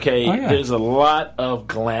 Okay? Oh, yeah. There's a lot of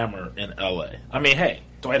glamour in L.A. I mean, hey,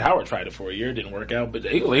 Dwight Howard tried it for a year, it didn't work out, but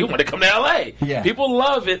he wanted to come to L.A. Yeah. People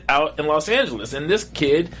love it out in Los Angeles, and this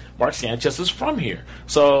kid, Mark Sanchez, is from here.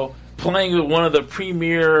 So playing with one of the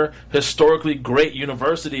premier, historically great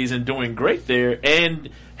universities and doing great there, and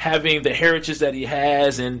having the heritage that he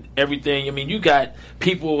has and everything. I mean, you got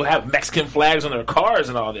people who have Mexican flags on their cars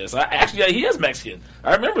and all this. Actually, he is Mexican.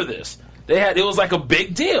 I remember this. It was like a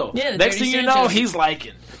big deal. Yeah, the Next Dirty thing you know, Sanchez. he's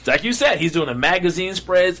like you said, he's doing the magazine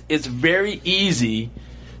spreads. It's very easy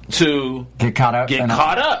to Get caught up. Yeah.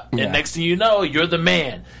 And next thing you know, you're the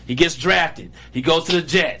man. He gets drafted. He goes to the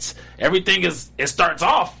Jets. Everything it starts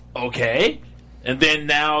off okay. And then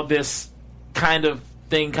now this kind of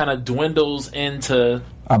thing kind of dwindles into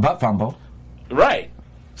A butt fumble. right.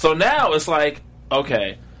 So now it's like,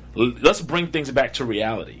 okay, let's bring things back to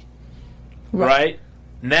reality. Right?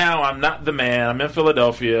 Now I'm not the man. I'm in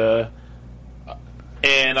Philadelphia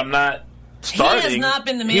and I'm not starting. He has not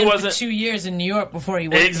been the He man for wasn't- 2 years in New York before he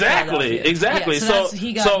went to Exactly. Philadelphia. Yeah, So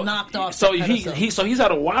he got knocked off. So the pedestal. he's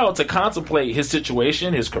had a while to contemplate his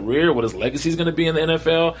situation, his career, what his legacy is going to be in the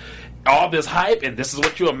NFL. All this hype, and this is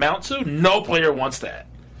what you amount to. No player wants that.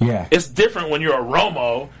 Yeah. It's different when you're a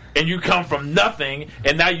Romo and you come from nothing,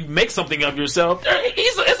 and now you make something of yourself.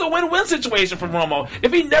 It's a win-win situation for Romo.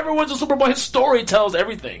 If he never wins a Super Bowl, his story tells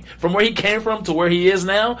everything from where he came from to where he is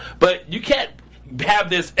now. But you can't have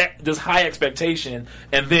this high expectation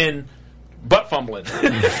and then butt fumbling.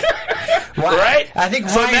 Well, Right? I think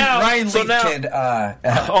So Ryan, now- Ryan so Leaf now- can.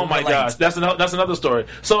 Oh my relate. gosh, that's another story.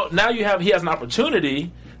 So now he has an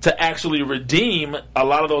opportunity to actually redeem a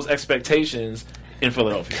lot of those expectations in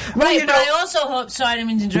Philadelphia. Right, you but know- I also hope, sorry, I didn't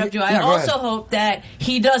mean to interrupt you, I Yeah, go also ahead. hope that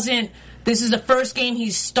he doesn't, this is the first game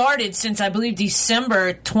he's started since, I believe,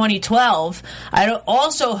 December 2012. I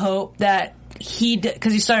also hope that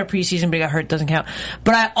because he started preseason but he got hurt, doesn't count.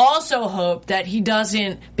 But I also hope that he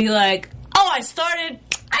doesn't be like, oh, I started,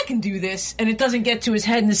 I can do this, and it doesn't get to his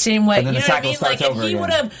head in the same way. And then You the know what I cycle mean? starts Like, if over he again. would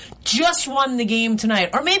have just won the game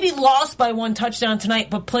tonight, or maybe lost by one touchdown tonight,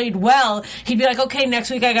 but played well, he'd be like, okay,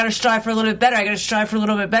 next week I got to strive for a little bit better. I got to strive for a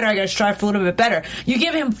little bit better. I got to strive for a little bit better. You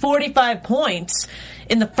give him 45 points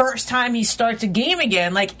in the first time he starts a game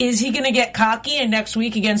again. Like, is he going to get cocky and next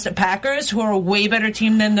week against the Packers, who are a way better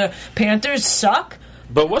team than the Panthers, suck?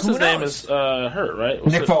 But what's Who his name knows? is hurt, right?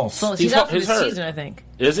 What's Nick it- Foles. Well, he's He's out for he's the hurt. season, I think.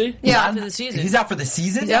 Is he? Yeah. Out for the season. He's out for the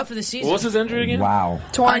season? He's out for the season. What's his injury again? Wow.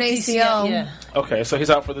 Torn TCL, ACL. yeah. Okay, so he's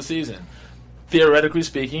out for the season. Theoretically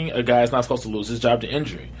speaking, a guy is not supposed to lose his job to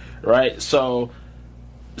injury, right? So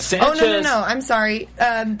Oh Sanchez. no! I'm sorry.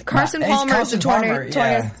 Carson It's Palmer is Carson the torn Palmer,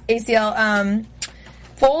 yeah. ACL.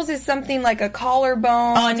 Foles is something like a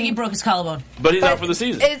collarbone. Oh, I think he broke his collarbone. But he's But out for the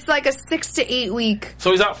season. It's like a 6 to 8 week.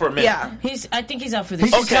 So he's out for a minute. Yeah. I think he's out for the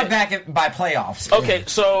He season. should come back by playoffs. Okay,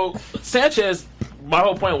 so Sanchez, my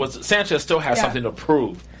whole point was Sanchez still has Yeah. something to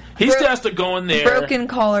prove. He still has to go in there. Broken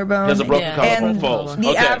collarbone. There's a broken Yeah. collarbone. And Foles. the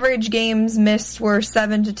Okay. average games missed were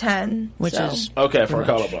 7 to 10. Which so. is Okay, for a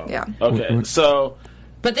collarbone. Yeah. Okay, so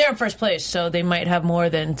But they're in first place, so they might have more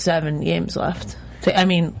than 7 games left. I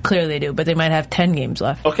mean, clearly they do, but they might have 10 games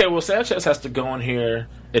left. okay, well Sanchez has to go in here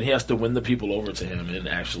and he has to win the people over to him and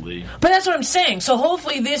actually. But that's what I'm saying. So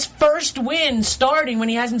hopefully this first win starting when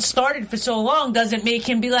he hasn't started for so long doesn't make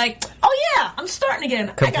him be like, oh yeah, I'm starting again.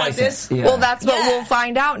 I got Complacent. this. Yeah. Well, that's what Yeah. we'll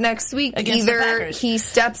find out next week. Against the Either Packers. he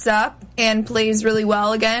steps up and plays really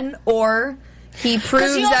well again, or he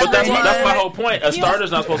proves he also- that But that's everyone- my whole point. A starter's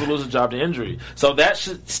not supposed to lose a job to injury, so that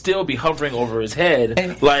should still be hovering over his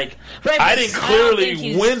head. Like Right, I but didn't I don't think clearly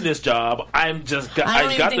he's- win this job. I'm just I don't I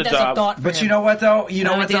even got think the that's job. a thought for But him. you know what, though? You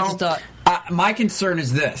know I what, think it's though? a thought. My concern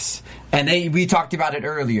is this. And we talked about it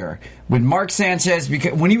earlier. With Mark Sanchez,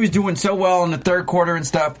 because when he was doing so well in the third quarter and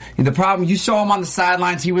stuff, the problem, you saw him on the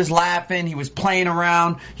sidelines, he was laughing, he was playing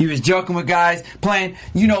around, he was joking with guys, playing.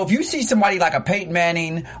 You know, if you see somebody like a Peyton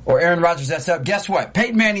Manning or Aaron Rodgers that's up, guess what?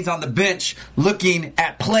 Peyton Manning's on the bench looking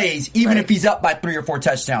at plays, even if he's up by 3 or 4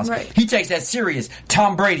 touchdowns. Right. He takes that serious.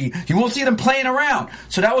 Tom Brady, you won't see them playing around.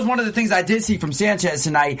 So that was one of the things I did see from Sanchez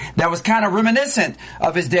tonight that was kind of reminiscent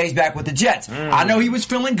of his days back with the Jets. I know he was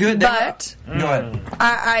feeling good. But go ahead.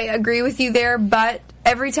 I agree with you there, but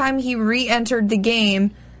every time he re-entered the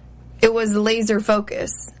game, it was laser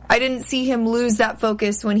focus. I didn't see him lose that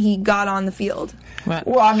focus when he got on the field.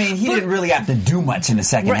 Well, I mean, he didn't really have to do much in the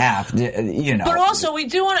second half, you know. But also, we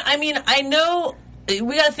do want to, I mean, I know we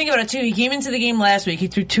got to think about it too. He came into the game last week, he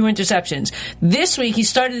threw 2 interceptions. This week, he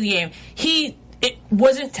started the game. It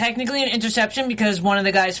wasn't technically an interception because one of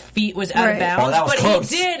the guy's feet was out of bounds, that was but close.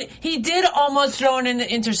 he did almost throw in an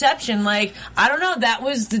interception. Like, I don't know, that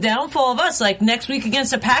was the downfall of us. Like, next week against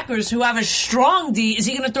the Packers, who have a strong D, is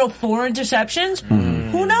he going to throw 4 interceptions?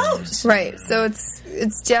 Who knows? Right. So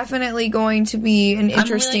it's definitely going to be an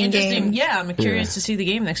interesting game. Yeah, I'm curious to see the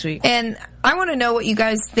game next week. And I want to know what you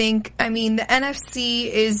guys think. I mean, the NFC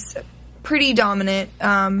is pretty dominant.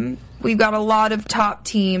 We've got a lot of top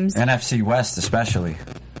teams. NFC West especially.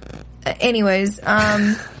 Anyways, so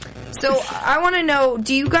I want to know,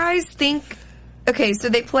 do you guys think, okay, so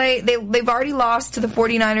they've already lost to the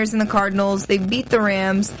 49ers and the Cardinals. They beat the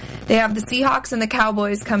Rams. They have the Seahawks and the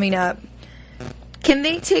Cowboys coming up. Can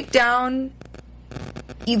they take down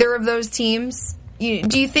either of those teams? Do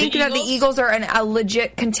you think that the Eagles are a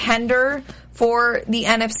legit contender for the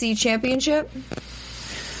NFC Championship?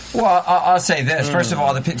 Well, I'll say this. First of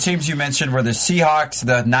all, the teams you mentioned were the Seahawks,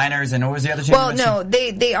 the Niners, and what was the other team? Well, no,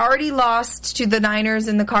 they already lost to the Niners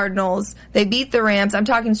and the Cardinals. They beat the Rams. I'm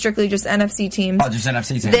talking strictly just NFC teams. Oh, just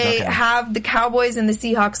NFC teams. They okay. have the Cowboys and the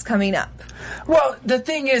Seahawks coming up. Well, the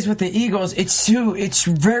thing is with the Eagles, it's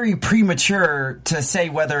very premature to say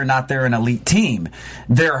whether or not they're an elite team.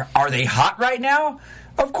 Are they hot right now?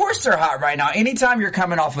 Of course they're hot right now. Anytime you're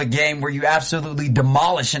coming off a game where you absolutely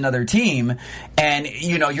demolish another team and,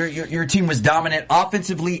 you know, your team was dominant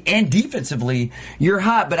offensively and defensively, you're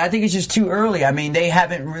hot. But I think it's just too early. I mean, they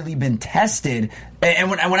haven't really been tested.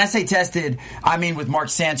 And when I say tested, I mean with Mark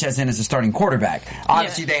Sanchez in as a starting quarterback.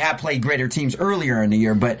 Obviously, they have played greater teams earlier in the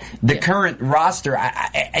year, but the current roster,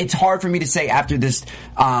 it's hard for me to say after this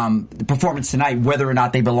performance tonight whether or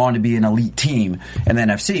not they belong to be an elite team in the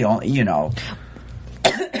NFC, you know.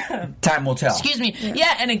 Time will tell. Excuse me.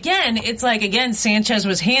 Yeah, and again, it's like, Sanchez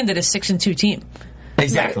was handed a 6-2 team.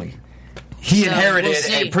 Exactly. He inherited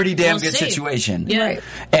we'll a pretty damn good see. situation. Yeah. Right.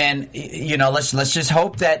 And, you know, let's just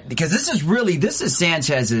hope that, because this is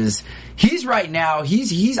Sanchez's, he's right now,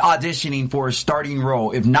 he's auditioning for a starting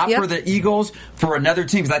role, if not for the Eagles, for another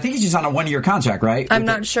team. Because I think he's just on a 1-year contract, right? I'm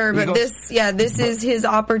not sure, but this is his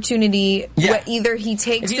opportunity. Yeah. Either he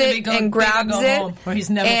takes it and grabs it, home, or he's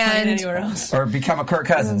never playing anywhere else. Or become a Kirk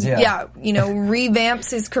Cousins, yeah, you know, revamps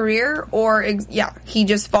his career, or he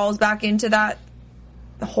just falls back into that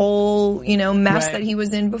whole, you know, mess that he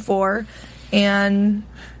was in before, and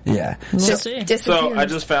just disappears. So I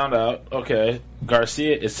just found out. Okay,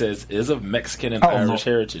 Garcia, it says, is of Mexican and Irish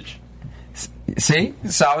heritage. See?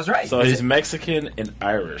 So I was right. So he's Mexican and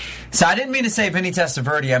Irish. So I didn't mean to say Vinny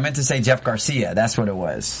Testaverde. I meant to say Jeff Garcia. That's what it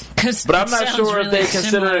was. But I'm not sure if they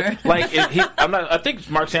consider I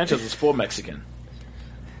think Mark Sanchez is full Mexican.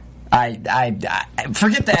 I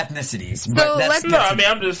forget the ethnicities. So but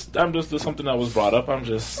I'm just there's something that was brought up. I'm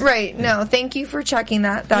just right. No, thank you for checking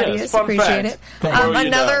that, Thaddeus. Appreciate it.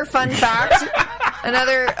 Another fun fact.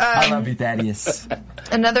 I love you, Thaddeus.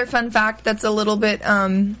 Another fun fact that's a little bit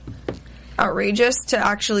outrageous to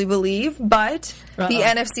actually believe, but the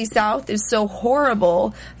NFC South is so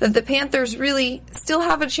horrible that the Panthers really still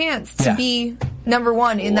have a chance to be number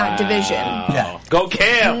 1 in that division. Yeah. Go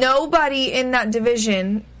Cam! Nobody in that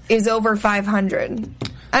division is over 500.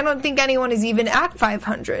 I don't think anyone is even at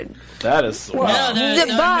 500. That is the Bucks.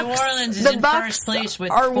 New Orleans is in Bucks first place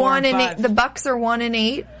with are 4 and 5. 1-8. The Bucks are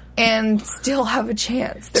 1-8 and still have a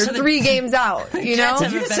chance. They're 3 games out. You know.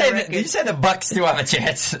 Did you say the Bucks still have a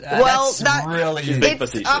chance? Well, it's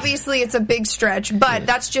a big stretch, but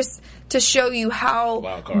that's just to show you how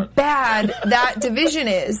bad that division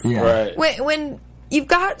is. Yeah. Right. When you've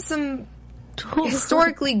got some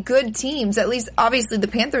historically good teams, at least obviously the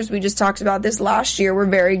Panthers we just talked about this last year were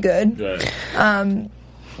very good. Right.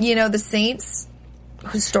 You know, the Saints,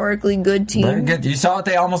 historically good team. Very good. You saw what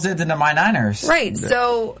they almost did to the Niners. Right.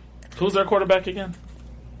 So who's their quarterback again?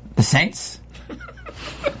 The Saints.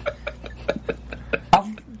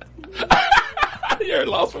 You're third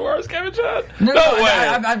loss for worse, Kevin Chad? No,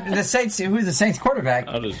 way. the Saints. Who's the Saints quarterback?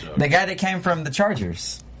 I'm just joking. The guy that came from the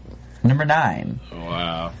Chargers, number 9.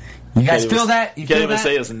 Wow. You guys feel that? You Can't feel even that?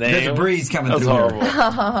 say his name. There's a breeze coming That's through horrible.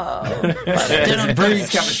 here. There's a breeze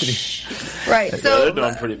coming through. Right. Yeah, So, they're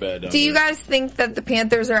doing pretty bad. do you guys think that the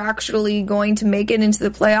Panthers are actually going to make it into the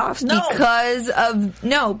playoffs No.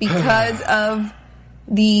 because of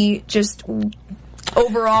the just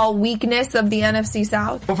overall weakness of the NFC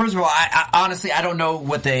South? Well, first of all, I honestly I don't know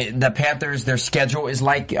what the Panthers their schedule is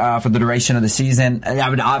like for the duration of the season. I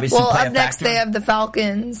would obviously Well, play up a next factor. they have the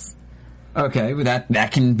Falcons. Okay, well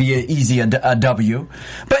that can be a W.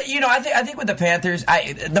 But I think with the Panthers,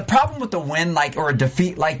 the problem with the win or a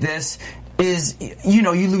defeat like this is you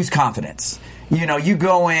lose confidence. You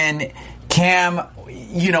go in, Cam,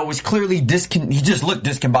 was clearly he just looked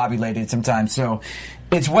discombobulated sometimes. So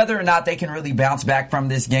it's whether or not they can really bounce back from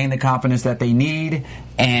this, gain the confidence that they need,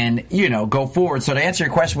 and go forward. So to answer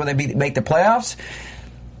your question, will they make the playoffs?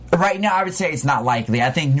 Right now, I would say it's not likely.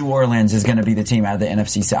 I think New Orleans is going to be the team out of the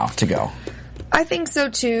NFC South to go. I think so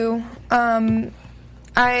too.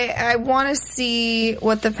 I want to see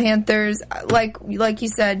what the Panthers like you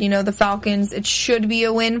said. The Falcons. It should be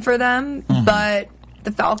a win for them, but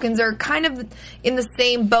the Falcons are kind of in the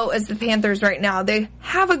same boat as the Panthers right now. They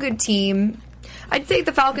have a good team. I'd say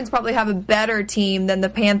the Falcons probably have a better team than the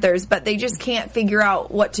Panthers, but they just can't figure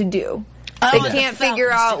out what to do. They can't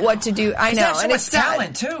figure out what to do. I know, They have so and much it's sad.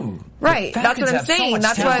 talent too. Right, The that's what Falcons I'm have so saying. much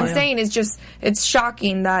That's what I'm talent. saying. Is just it's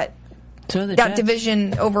shocking that So the that Jets.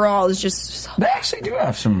 division overall is just They actually do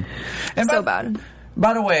have some. And so bad.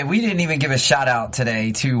 By the way, we didn't even give a shout out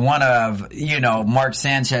today to one of Mark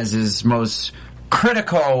Sanchez's most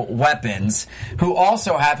critical weapons, who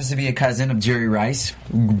also happens to be a cousin of Jerry Rice,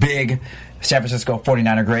 big San Francisco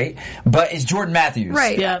 49er great, but it's Jordan Matthews.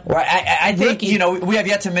 Right. Yeah. Well, I think, Rookie. we have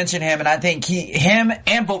yet to mention him, and I think him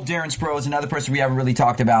and both Darren Sproles, another person we haven't really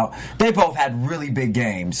talked about, they both had really big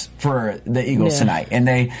games for the Eagles tonight. And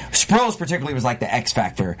Sproles particularly was like the X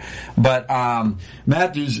factor. But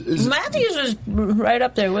Matthews was right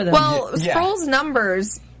up there with him. Well, Yeah. Sproles'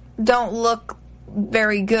 numbers don't look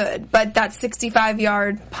very good, but that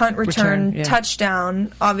 65-yard punt return yeah.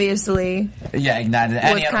 touchdown, obviously, Yeah, ignited.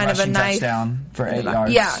 And was he had kind a of a rushing nice touchdown for 8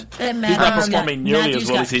 yards. yeah. And He's not Matthews performing got- nearly Matthews as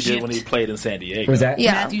well got as he did when he gypped. played in San Diego. Was that?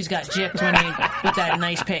 Yeah. Matthews got gypped when with that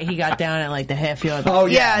nice pay. He got down at the half yard. Oh,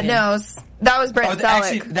 Yeah, no, that was Brent Selleck.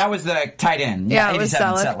 Actually, that was the tight end. Yeah, it was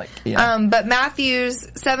 87 Selleck. Yeah. But Matthews,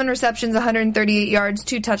 7 receptions, 138 yards,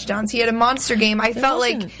 2 touchdowns. He had a monster game. I felt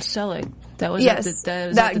like Selleck. That was yes,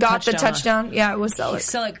 that got the touchdown. Yeah, it was Selleck.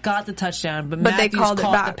 Selleck got the touchdown, but But they Matthews called it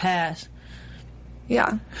caught back. the pass.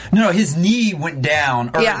 Yeah, No, his knee went down.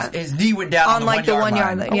 Or Yeah. his knee went down on on like the 1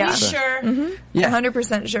 yard line. line. Yeah, Are we sure? Yeah.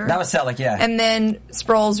 100% sure. That was Selleck, yeah. And then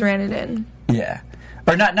Sproles ran it in. Yeah.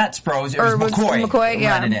 Or not Sproles, it was Or was McCoy. McCoy,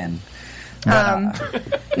 yeah. Ran it in. But,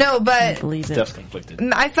 No, but Believe it. Steph's conflicted.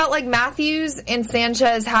 I felt like Matthews and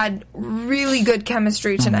Sanchez had really good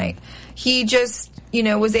chemistry tonight. He just,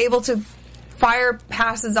 was able to fire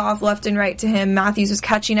passes off left and right to him. Matthews was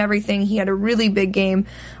catching everything. He had a really big game.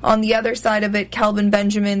 On the other side of it, Kelvin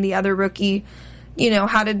Benjamin, the other rookie,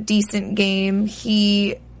 had a decent game.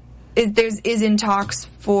 He is in talks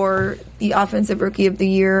for the Offensive Rookie of the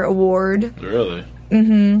Year award. Really?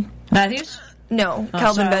 Matthews? No, Oh,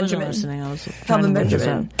 Kelvin sorry, I wasn't Benjamin. listening. I was Kelvin trying to look this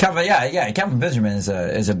Benjamin. up. Kelvin Benjamin is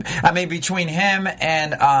a. I mean, between him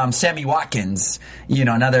and Sammy Watkins,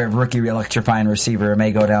 another rookie electrifying receiver, it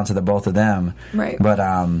may go down to the both of them. Right. But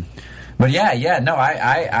yeah, no,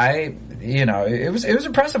 I it was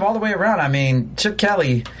impressive all the way around. I mean, Chip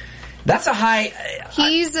Kelly, that's a high.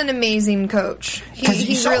 He's an amazing coach. Because you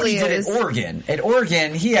He saw what really he did is. at Oregon. At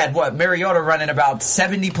Oregon, he had Mariota running about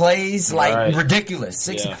 70 plays, Right. ridiculous.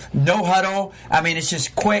 Yeah. No huddle. I mean, it's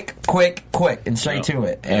just quick, and straight to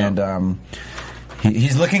it. And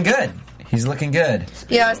he's looking good. He's looking good.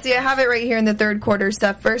 Yeah, see, I have it right here in the third quarter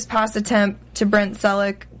stuff. First pass attempt to Brent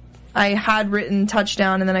Selleck. I had written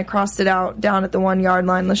touchdown, and then I crossed it out down at the 1 yard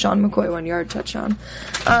line. LaShawn McCoy 1 yard touchdown.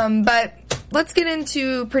 But let's get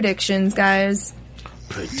into predictions, guys.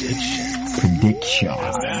 Prediction.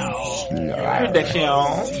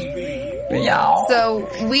 Yeah. So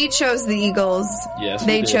we chose the Eagles. Yes, we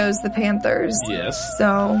They did. chose the Panthers. Yes.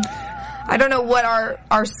 So I don't know what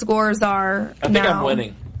our scores are I think now. I'm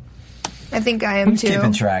winning. I think I am Who's too.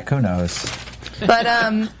 keeping track? Who knows? But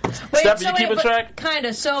Steph, you keeping track? Kind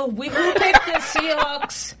of. So who picked the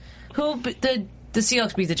Seahawks? The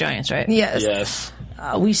Seahawks beat the Giants, right? yes. Yes.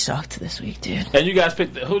 We sucked this week, dude. And you guys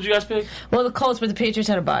picked. Who'd you guys pick? Well, the Colts, but the Patriots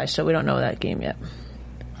had a bye, so we don't know that game yet.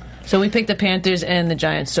 So we picked the Panthers and the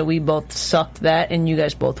Giants, so we both sucked that, and you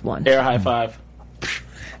guys both won. Air high five.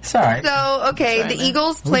 It's all right. So, okay, the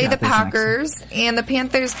Eagles play the got this Packers, and the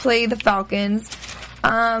Panthers play the Falcons.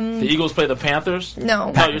 The Eagles play the Panthers?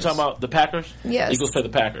 No. No, you're talking about the Packers? Yes. Eagles play the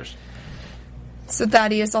Packers. So,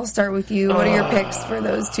 Thaddeus, I'll start with you. What are your picks for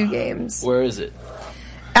those two games? Where is it?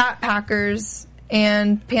 At Packers,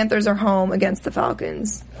 and Panthers are home against the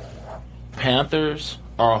Falcons. Panthers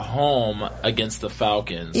are home against the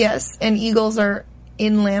Falcons. Yes, and Eagles are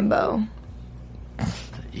in Lambeau. The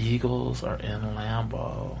Eagles are in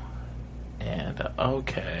Lambeau. And,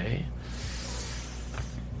 okay.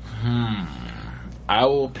 I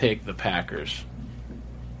will pick the Packers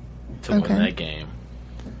to win that game.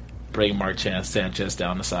 Bring Mark Sanchez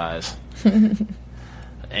down to size.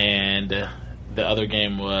 And the other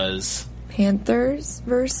game was Panthers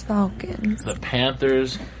versus Falcons. the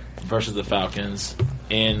Panthers versus the Falcons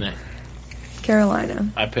in Carolina.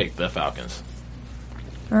 I picked the Falcons.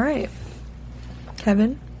 All right.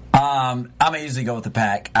 Kevin? I'm gonna usually go with the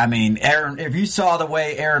Pack. I mean, Aaron. If you saw the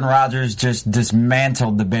way Aaron Rodgers just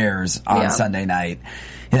dismantled the Bears on Sunday night,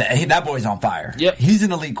 that boy's on fire. Yep. He's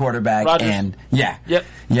an elite quarterback, Rodgers. and yeah.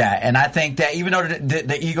 And I think that even though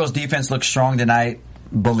the Eagles' defense looks strong tonight,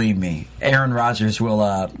 believe me, Aaron Rodgers will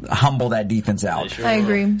humble that defense out. I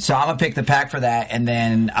agree. So I'm going to pick the Pack for that. And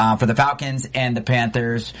then for the Falcons and the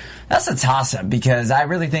Panthers, that's a toss-up because I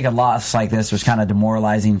really think a loss like this was kind of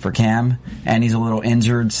demoralizing for Cam, and he's a little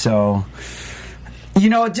injured. So,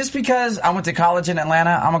 just because I went to college in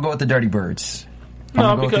Atlanta, I'm going to go with the Dirty Birds.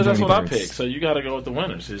 No, because that's what I picked. So you got to go with the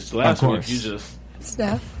winners. It's last week you just...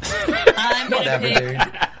 Steph? I'm going to pick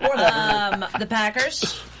the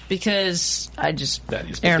Packers. Because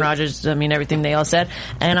Aaron Rodgers, everything they all said.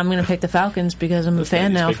 And I'm going to pick the Falcons because I'm a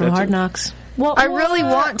fan now from Hard Knocks. Well, I really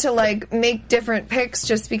want to make different picks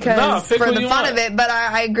just because for the fun of it, but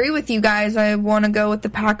I agree with you guys. I want to go with the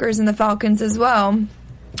Packers and the Falcons as well.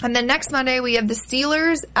 And then next Monday we have the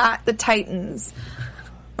Steelers at the Titans.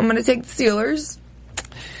 I'm going to take the Steelers.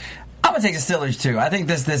 I'm going to take the Steelers too. I think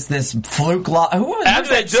this fluke loss.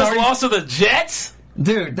 After they just lost to the Jets?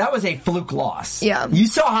 Dude, that was a fluke loss. Yeah. You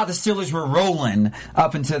saw how the Steelers were rolling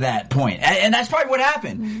up until that point. And that's probably what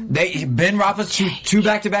happened. Ben Roethlisberger, two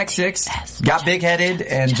back-to-back six, got big-headed,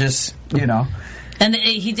 and just, And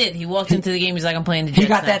he did. He walked into the game. He's like, I'm playing the Jets. He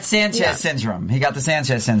got that Sanchez syndrome. He got the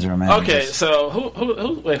Sanchez syndrome, man. Okay, so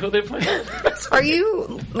who they playing? Are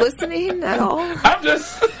you listening at all? I'm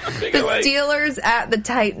just thinking the Steelers at the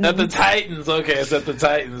Titans. At the Titans. Okay, it's at the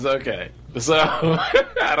Titans. Okay. So,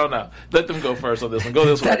 I don't know. Let them go first on this one. Go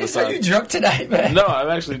this one. Are you drunk tonight, man? No, I'm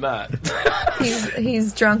actually not.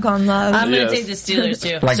 He's drunk on love. I'm going to take the Steelers,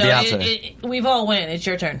 too. Like so we've all win. It's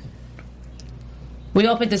your turn. We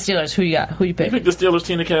all picked the Steelers. Who you got? Who you pick? You picked the Steelers,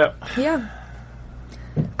 Tina Cap. Yeah.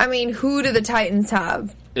 I mean, who do the Titans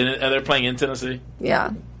have? And they're playing in Tennessee?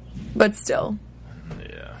 Yeah. But still.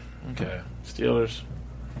 Yeah. Okay. Steelers.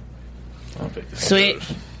 I'll pick the Steelers.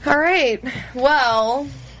 Sweet. All right. Well...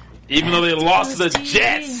 Even though they lost to the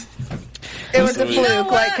Jets. It was a fluke,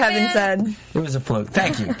 like Kevin said. It was a fluke.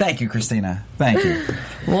 Thank you, Christina. Thank you.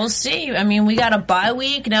 We'll see. We got a bye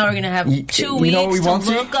week. Now we're going to have 2 weeks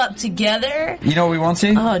to look up together. You know what we won't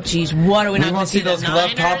see? Oh, jeez. What are we not We going won't to see? those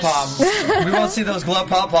glove pom-poms. We won't see those glove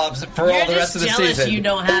pom-poms for all the rest of the season. You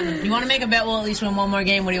don't have them. You want to make a bet we'll at least win one more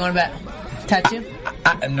game? What do you want to bet? Tattoo?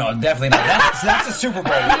 No, definitely not. That's a Super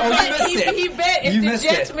Bowl. Oh, you missed it. He bet if the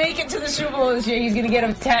Jets make it to the Super Bowl this year, he's going to get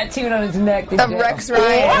a tattooed on his neck. A Rex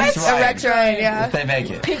Ryan. What? A Rex Ryan, yeah. If they make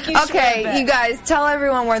it. Okay, you guys, tell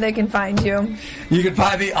everyone where they can find you. You can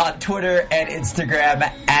find me on Twitter and Instagram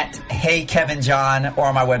at HeyKevinJohn or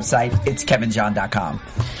on my website, itskevinjohn.com.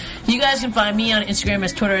 You guys can find me on Instagram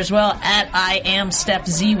as Twitter as well, at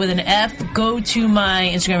IamStephZ with an F. Go to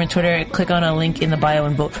my Instagram and Twitter, click on a link in the bio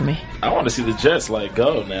and vote for me. I want to see the Jets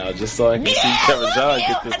go now, just so I can see Kevin John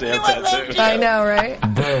get this damn tattoo. I know, right?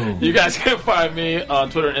 Boom. You guys can find me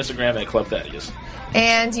on Twitter and Instagram at Club Thaddeus.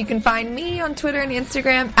 And you can find me on Twitter and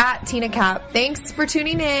Instagram at Tina Cap. Thanks for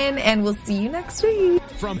tuning in, and we'll see you next week.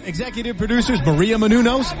 From executive producers Maria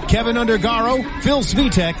Menounos, Kevin Undergaro, Phil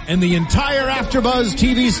Svitek, and the entire AfterBuzz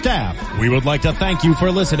TV staff, we would like to thank you for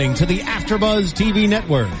listening to the AfterBuzz TV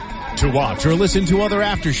network. To watch or listen to other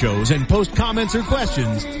after shows and post comments or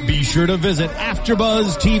questions, be sure to visit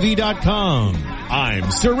AfterBuzzTV.com. I'm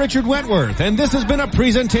Sir Richard Wentworth, and this has been a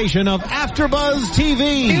presentation of AfterBuzz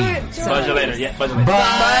TV. Buzz you later. Yeah, buzz you later.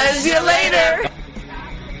 Buzz you later.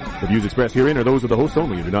 The views expressed herein are those of the hosts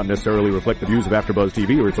only and do not necessarily reflect the views of AfterBuzz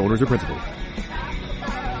TV or its owners or principals.